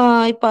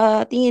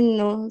ipatingin,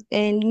 no?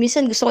 And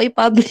minsan gusto ko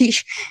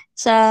i-publish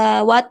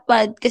sa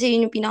Wattpad kasi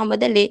yun yung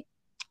pinakamadali.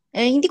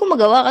 Hindi ko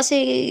magawa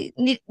kasi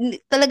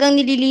talagang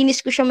nililinis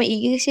ko siya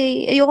maigi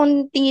kasi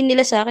ayokong tingin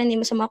nila sa akin,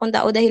 masama akong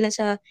tao dahil lang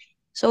sa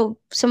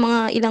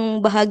mga ilang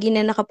bahagi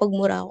na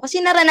nakapagmura ako.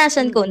 Kasi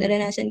naranasan ko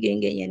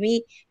yung ganyan.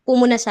 May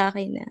pumuna sa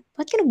akin na,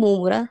 ba't ka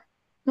nagmumura?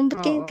 Ba't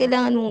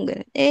kailangan mong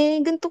ganun?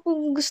 Ganito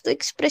ko gusto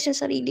express yung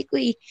sarili ko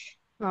eh.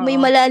 May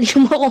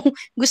malalim akong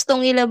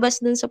gustong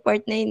ilabas dun sa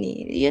part na yun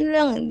eh. Yun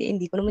lang,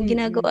 hindi ko naman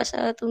ginagawa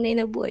sa tunay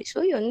na buhay.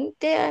 So yun,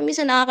 kaya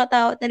minsan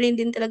nakakatakot na rin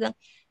din talagang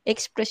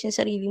express yung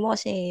sarili mo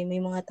kasi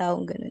may mga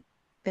taong ganun.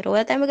 Pero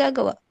wala tayong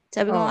magagawa.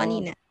 Sabi ko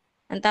kanina,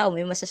 ang tao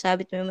may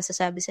masasabi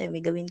sa'yo,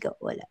 may gawin ka,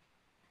 wala.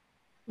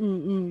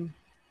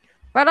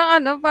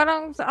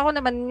 Parang ako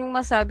naman, yung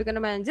masabi ko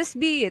naman, just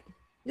be it.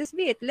 Just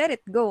be it. Let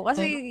it go.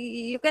 Kasi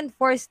you can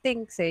force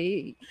things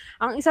eh.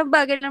 Ang isang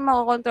bagay na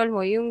makokontrol mo,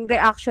 yung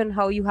reaction,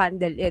 how you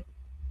handle it.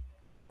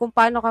 Kung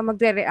paano ka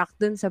magre-react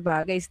dun sa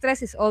bagay.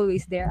 Stress is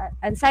always there.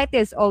 Anxiety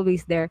is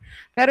always there.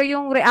 Pero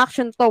yung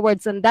reaction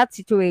towards on that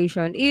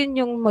situation, yun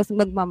yung mas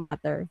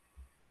magmamatter.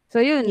 So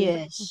yun.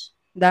 Yes.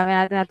 Dami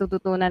natin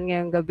natututunan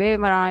ngayong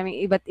gabi. Maraming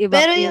iba't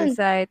ibang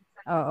insight.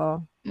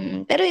 Oo.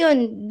 Pero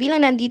yun, bilang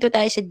nandito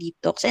tayo sa Deep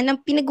Talks, and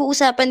ang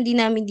pinag-uusapan din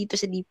namin dito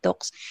sa Deep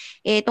Talks,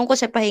 tungkol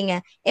sa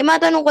pahinga,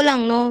 matanong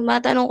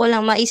ko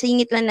lang,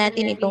 maisingit lang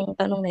natin itong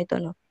tanong na ito,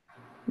 no?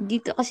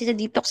 Dito kasi sa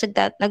Deep Talks,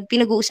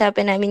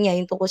 pinag-uusapan namin nga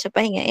yung tungkol sa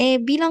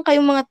pahinga. Bilang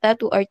kayong mga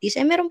tattoo artist,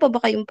 meron pa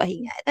ba kayong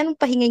pahinga? At anong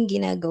pahinga yung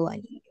ginagawa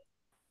ninyo?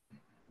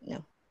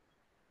 No.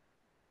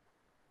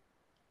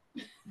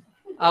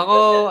 Ako,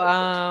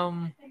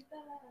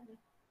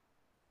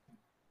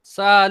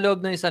 sa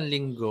loob ng isang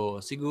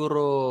linggo,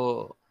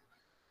 siguro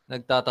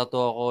nagtatato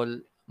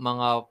ako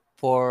mga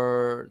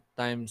 4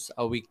 times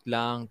a week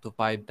lang to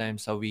 5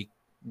 times a week.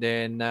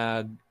 Then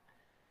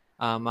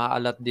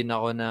maalat din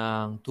ako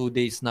ng 2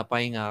 days na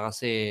pahinga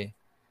kasi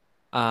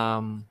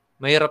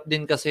mahirap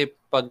din kasi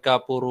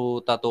pagka puro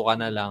tattoo ka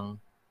na lang,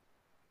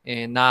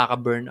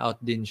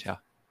 nakaka-burnout din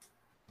siya.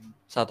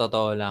 Sa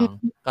totoo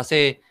lang.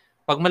 Kasi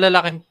pag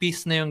malalaking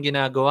piece na yung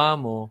ginagawa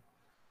mo,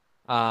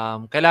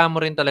 kailangan mo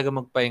rin talaga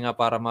magpahinga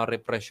para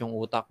ma-refresh yung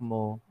utak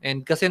mo.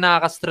 And kasi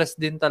nakaka-stress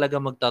din talaga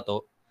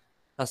magtato.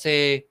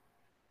 Kasi,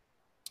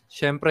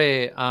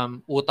 syempre,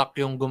 utak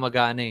yung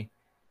gumagana eh.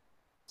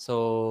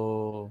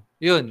 So,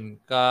 yun.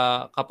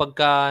 Kapag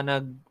ka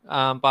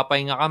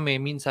papahinga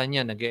kami, minsan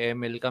yan,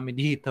 nag-ML kami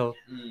dito.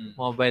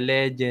 Mobile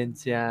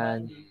Legends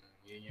yan.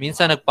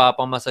 Minsan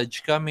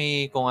nagpapamassage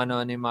kami kung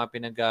ano-ano yung mga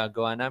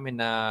pinagagawa namin.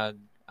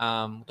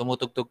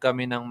 Tumutugtog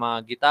kami ng mga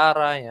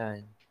gitara,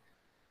 yan.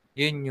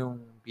 Yun yung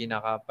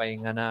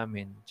pinakapahinga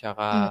namin.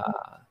 Tsaka,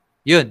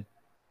 yun.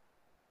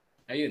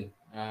 Ayun.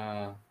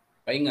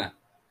 Pahinga.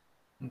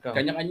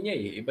 Kanya-kanya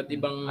eh. Iba't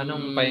ibang...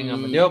 Anong pahinga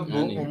mo? Di ba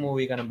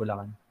umuwi ka ng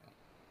Bulacan?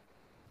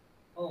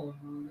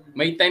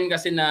 May time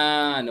kasi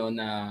na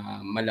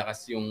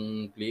malakas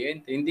yung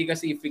kliyente. Hindi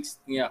kasi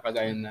fixed nga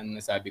kagaya na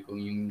nasabi ko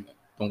yung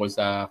tungkol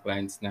sa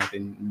clients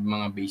natin,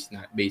 mga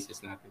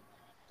bases natin.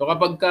 So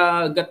kapag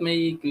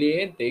may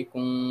kliyente,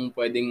 kung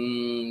pwedeng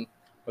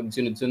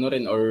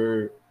pagsunod-sunurin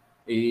or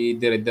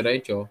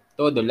dire-diretso,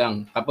 todo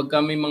lang. Kapag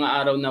may mga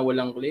araw na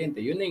walang kliyente,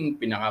 yun na yung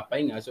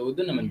pinakapahinga. So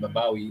doon naman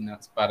babawi na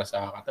para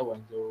sa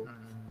katawan. So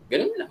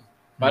ganun lang.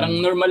 Parang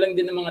normal lang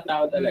din ng mga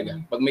tao talaga.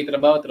 Pag may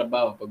trabaho.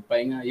 Pag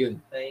pahinga, yun.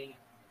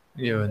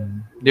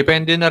 Yun.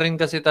 Depende na rin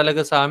kasi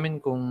talaga sa amin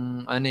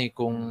kung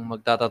kung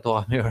magtatato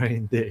kami or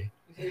hindi.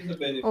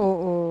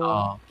 Oo.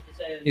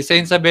 Isa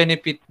yun sa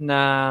benefit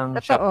ng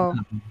shop Totoo.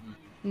 namin.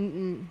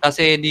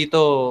 Kasi dito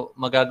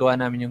magagawa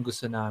namin yung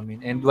gusto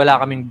namin and wala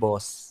kaming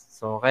boss.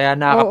 So kaya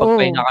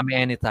nakakapagpahinga kami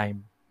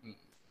anytime.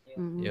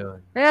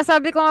 Yun. Kaya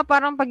sabi ko nga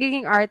parang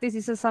pagiging artist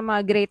isa sa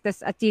mga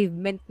greatest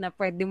achievement na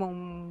pwede mong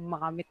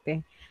makamit eh.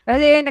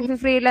 Kasi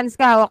nag-freelance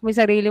ka, hawak mo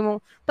yung sarili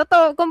mo.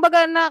 Totoo,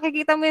 kumbaga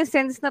nakikita mo yung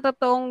sense na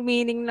totoong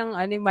meaning ng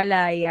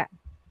malaya.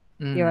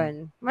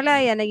 Yun.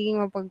 Malaya,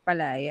 naging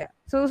mapagpalaya.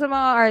 So sa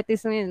mga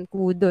artist na yun,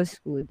 kudos.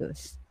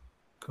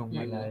 Kung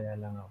malaya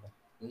lang ako.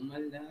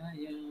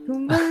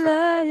 Kung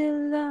malaya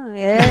lang.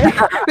 Yeah.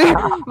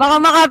 Baka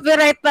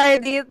maka-copyright tayo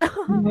dito.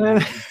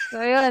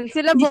 So yun,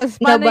 sila boss,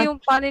 paano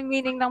yung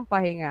meaning ng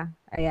pahinga?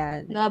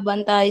 Ayan.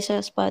 Laban tayo sa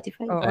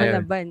Spotify. Oo,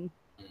 laban.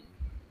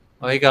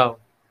 O ikaw?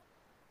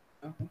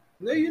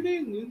 Yun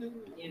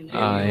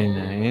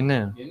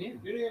na.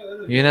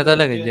 Yun na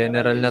talaga.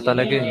 General na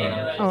talaga yun.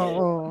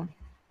 Oo.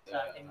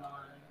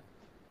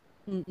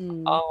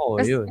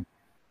 Ako, yun.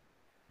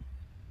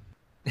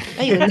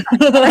 Ayun.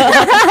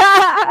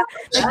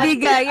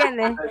 Nagbigayan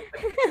eh.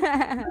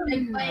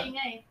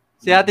 Nagpahinga eh.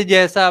 Si Ate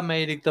Jessa,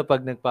 mahilig to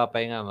pag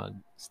nagpapahinga,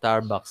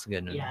 mag-Starbucks,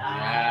 ganun.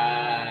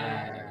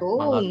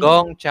 Mga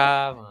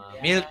gongcha, mga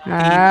milk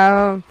tea.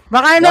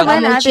 Baka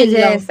naman Ate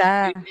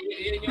Jessa.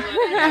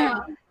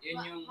 Yun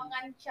yung mga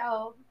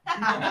chow.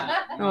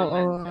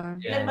 Oo.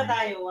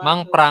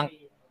 Mang prank.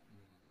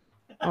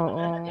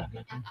 Oo.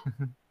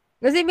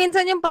 Kasi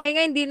minsan yung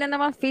pahinga hindi na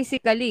naman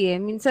physically eh.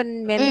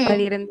 Minsan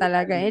mentally rin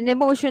talaga. And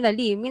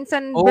emotionally.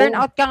 Minsan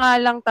burnout ka nga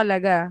lang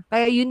talaga.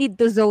 Kaya you need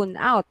to zone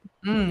out.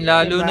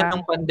 Lalo na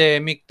nung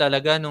pandemic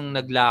talaga, nung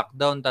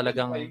nag-lockdown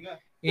talagang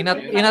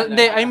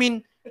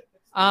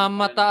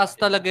mataas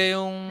talaga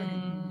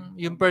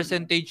yung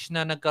percentage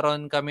na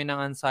nagkaroon kami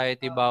ng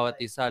anxiety bawat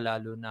isa,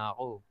 lalo na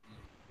ako.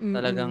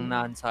 Talagang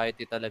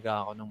na-anxiety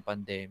talaga ako nung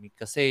pandemic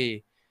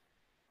kasi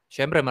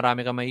syempre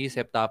marami kang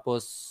maiisip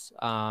tapos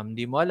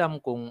hindi mo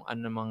alam kung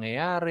ano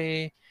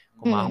mangyayari,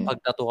 kung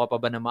makakapagtato ka pa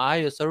ba na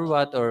maayos or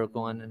what, or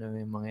kung ano na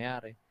yung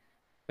mangyayari.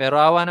 Pero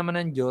awa naman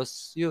ng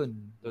Diyos, yun,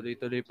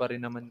 tuloy-tuloy pa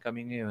rin naman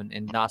kami ngayon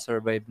and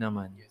na-survive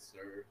naman. Yes,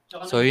 sir.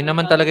 So yun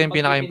naman talaga yung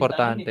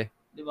pinaka-importante.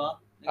 Di ba?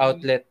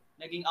 Outlet.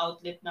 Naging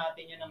outlet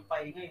natin yun ng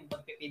pahinga, yung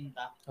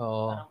pagpipinta.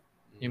 Oo.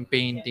 Yung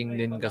painting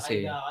din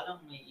kasi. Ka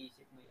lang, may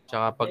isip mo.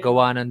 Tsaka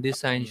paggawa ng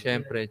design,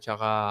 syempre.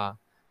 Tsaka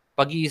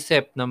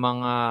pag-iisip ng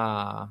mga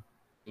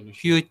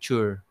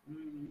future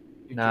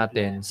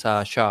natin sa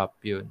shop,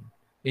 yun.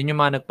 Yun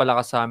yung mga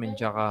nagpalakas sa amin.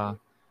 Tsaka,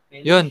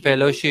 yun,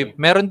 fellowship.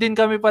 Meron din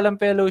kami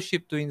palang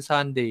fellowship tuwing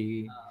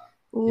Sunday.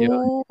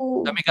 Yun.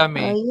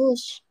 Kami.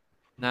 Ayos.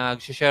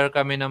 Nag-share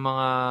kami ng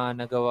mga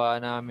nagawa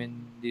namin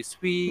this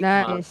week.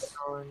 Nice.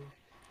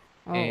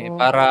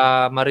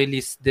 Para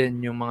ma-release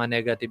din yung mga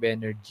negative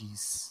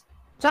energies.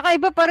 Tsaka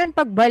iba pa rin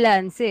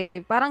pag-balance eh.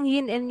 Parang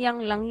yin and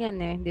yang lang yan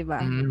eh, di ba?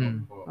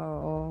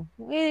 Oo.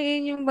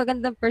 Yun yung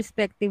magandang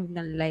perspective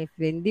ng life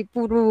din. Di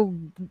puro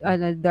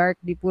dark,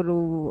 di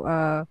puro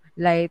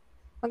light.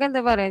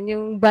 Maganda pa rin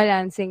yung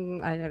balancing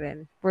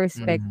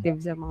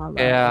perspective sa mga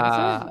bagay.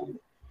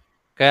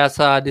 Kaya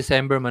sa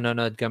December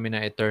manonood kami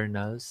ng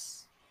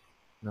Eternals.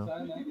 No?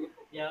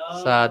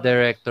 Sa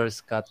director's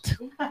cut.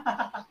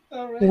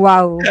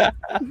 Wow.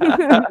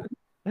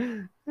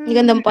 Ang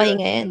gandang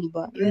pahinga yan, di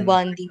ba? Yung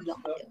bonding lang.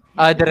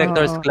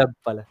 Director's club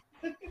pala.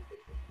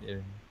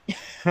 Yun.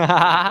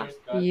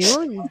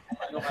 Yun.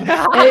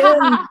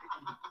 Ayun.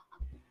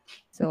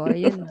 So,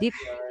 ayun, deep.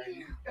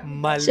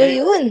 Mali. So,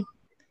 yun.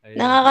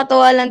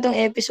 Nakakatuwa lang tong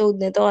episode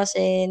na to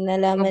kasi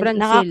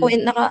nalaman,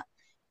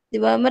 di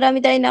ba?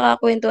 Marami tayong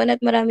nakakwentuhan at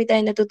marami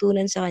tayong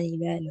natutunan sa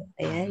kanila, no?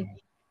 Ayan.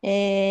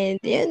 And,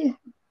 yun.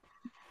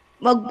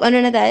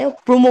 Na tayo,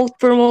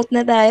 promote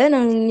na tayo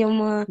ng yung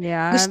mga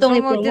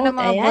gustong i-promote. Din ng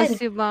mga boss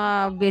yung mga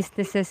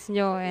businesses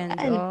nyo and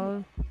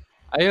all.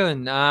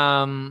 Ayun,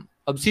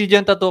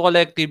 Obsidian Tattoo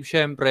Collective,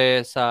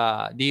 syempre,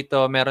 dito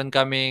meron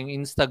kaming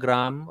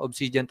Instagram,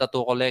 Obsidian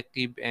Tattoo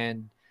Collective,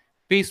 and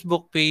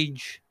Facebook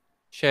page,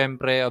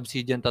 syempre,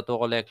 Obsidian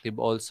Tattoo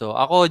Collective also.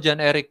 Ako, John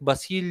Eric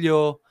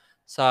Basilio,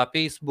 sa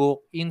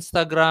Facebook,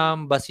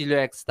 Instagram, Basilio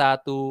X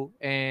Tattoo,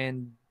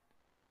 and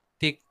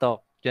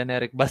TikTok, John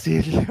Eric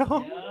Basilio.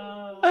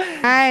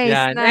 Nice,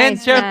 yan. Nice. And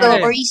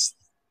syempre,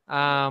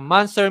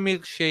 Monster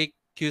Milkshake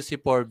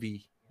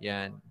QC4B.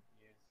 Yan.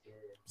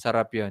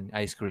 Sarap yun.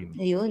 Ice cream.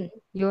 Ayun.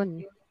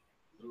 Yun.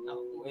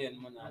 Ayan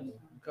mo na.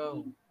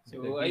 Ikaw.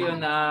 So ayun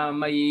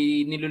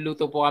may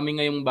niluluto po kami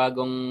ngayong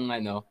bagong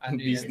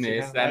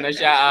business.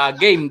 Siya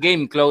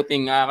game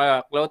clothing.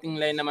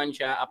 Clothing line naman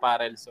siya,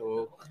 apparel.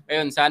 So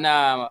ayun,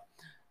 sana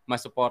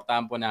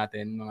masuportahan po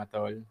natin mga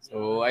tol.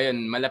 So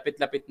ayun,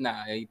 malapit-lapit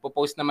na.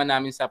 Ipo-post naman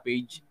namin sa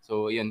page.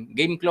 So ayun,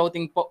 game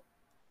clothing po.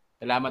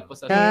 Salamat po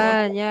sa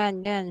support.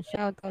 Yan.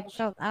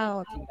 Shout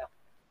out.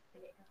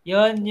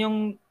 Yun, yung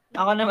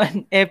ako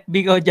naman, FB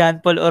ko,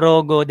 John Paul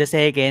Orogo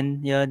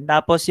II. Yun.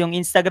 Tapos yung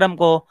Instagram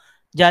ko,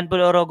 John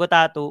Paul Orogo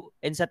Tattoo.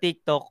 And sa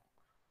TikTok,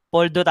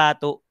 Poldo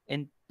Tattoo.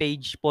 And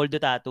page, Poldo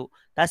Tattoo.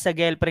 Tapos sa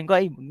girlfriend ko,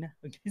 wag na.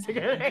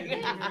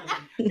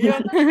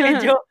 Yun,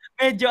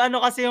 medyo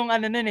kasi yung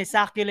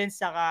succulents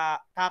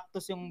saka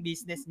cactus yung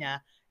business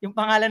niya. Yung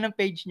pangalan ng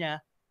page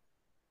niya.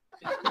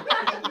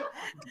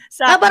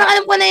 Parang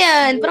alam ko na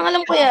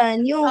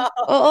yan. Yung,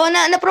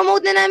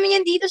 na-promote na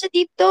namin yan dito sa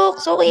TikTok.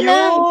 So, okay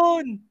lang.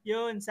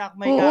 Yun,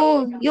 Sakmay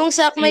Yung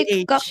Sakmay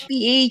Kak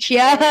PH,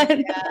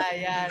 yan.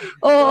 Yan.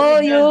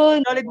 Oo,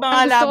 yun. Solid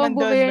mga laman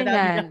doon.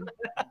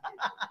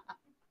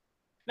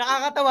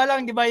 Nakakatawa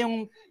lang, di ba,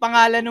 yung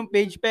pangalan ng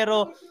page,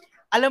 pero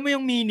alam mo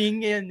yung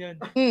meaning, yun.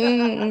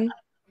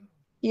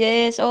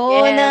 Yes,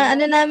 na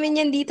namin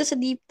yan dito sa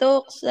Deep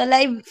Talk. Sa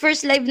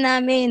first live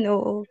namin,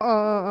 oo.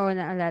 Oo,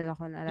 naalala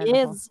ko.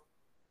 Yes.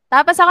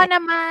 Tapos ako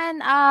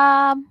naman,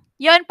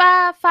 yun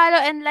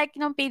follow and like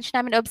ng page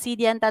namin,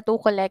 Obsidian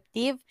Tattoo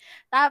Collective.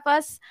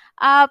 Tapos,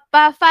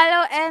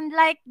 follow and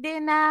like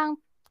din ng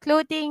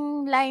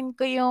clothing line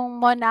ko yung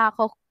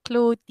Monaco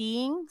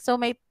Clothing.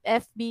 So, may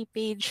FB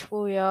page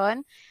po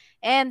yun.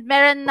 And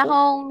meron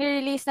akong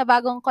nirelease na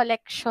bagong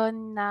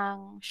collection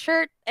ng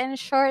shirt and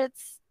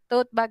shorts,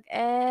 tote bag,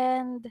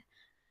 and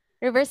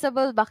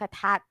reversible bucket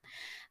hat.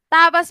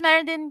 Tapos,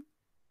 meron din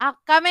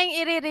kaming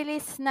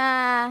i-release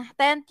na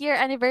 10th year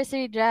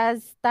anniversary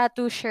jazz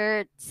tattoo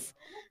shirts.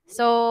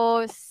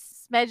 So,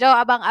 medyo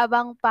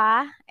abang-abang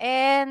pa.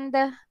 And,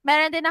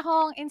 meron din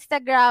akong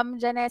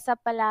Instagram, Janessa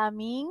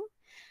Palaming.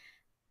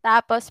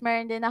 Tapos,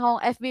 meron din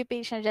akong FB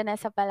page na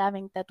Janessa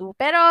Palaming Tattoo.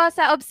 Pero,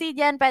 sa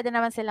Obsidian, pwede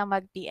naman silang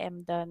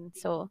mag-PM doon.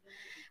 So,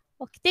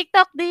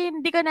 TikTok din,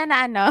 di ko na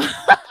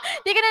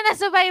di ko na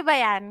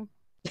nasubaybayan.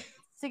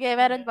 Sige,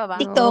 meron pa ba?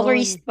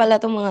 TikTokers pala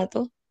itong mga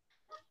to.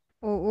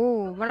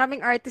 Oo,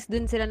 maraming artist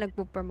dun sila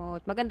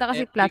nagpo-promote. Maganda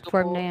kasi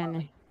platform na yan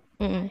eh.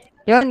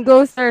 Yun,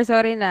 go sir,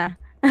 sorry na.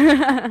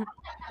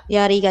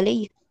 Yari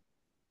gali.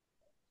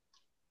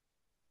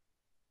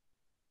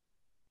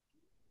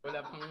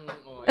 Wala pang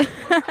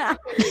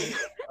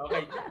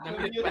Okay,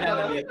 namit pa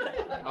namin.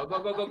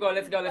 Go,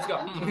 let's go.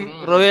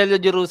 Rogelio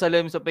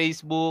Jerusalem sa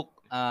Facebook,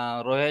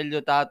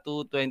 Rogelio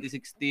Tattoo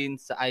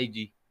 2016 sa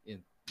IG.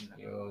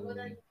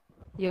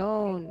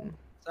 Yun.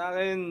 Sa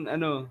akin,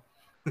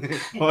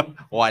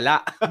 wala.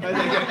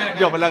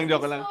 joke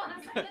lang.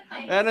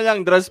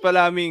 Dras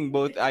Palaming,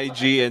 both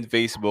IG and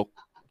Facebook.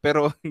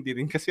 Pero hindi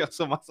rin kasi ako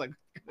sumasagot.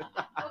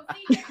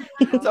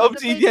 Sa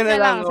Obsidian na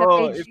lang. Sa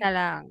page na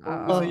lang.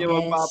 Gusto niyo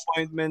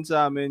magpa-appointment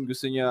sa amin,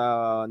 gusto niyo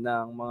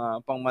ng mga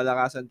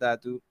pangmalakasan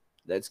tattoo,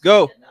 let's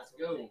go!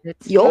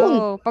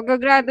 Yun!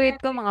 Pagka-graduate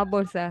ko, mga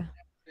boss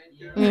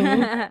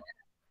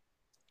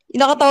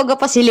Nakatawaga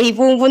pa sila,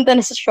 pumunta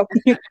na sa shop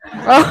niyo.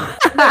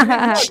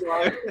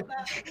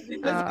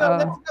 Let's go!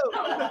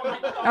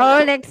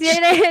 Next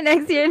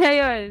year na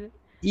yun.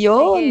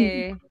 Yun!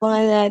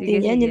 Pangalan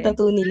natin yan, yung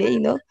tattoo nila,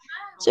 no?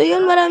 So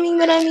yun,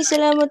 maraming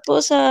salamat po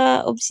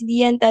sa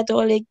Obsidian Tattoo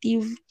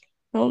Collective.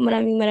 No,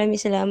 maraming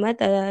salamat.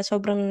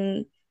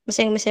 Sobrang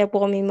masaya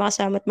po kami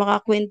makasama at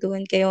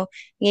makakwentuhan kayo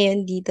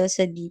ngayon dito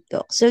sa Deep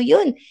Talks. So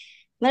yun,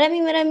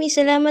 maraming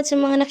salamat sa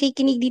mga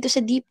nakikinig dito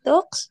sa Deep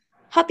Talks.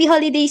 Happy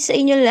holidays sa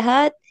inyo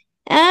lahat.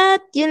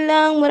 At yun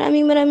lang,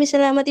 maraming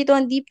salamat. Ito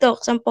ang Deep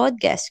Talks, ang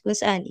podcast kung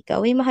saan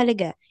ikaw ay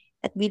mahalaga.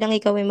 At bilang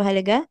ikaw ay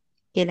mahalaga,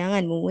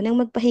 kailangan mo munang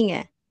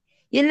magpahinga.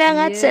 Yun lang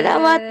at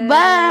salamat.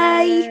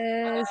 Bye!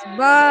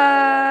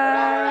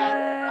 Bye!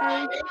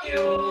 Thank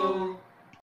you!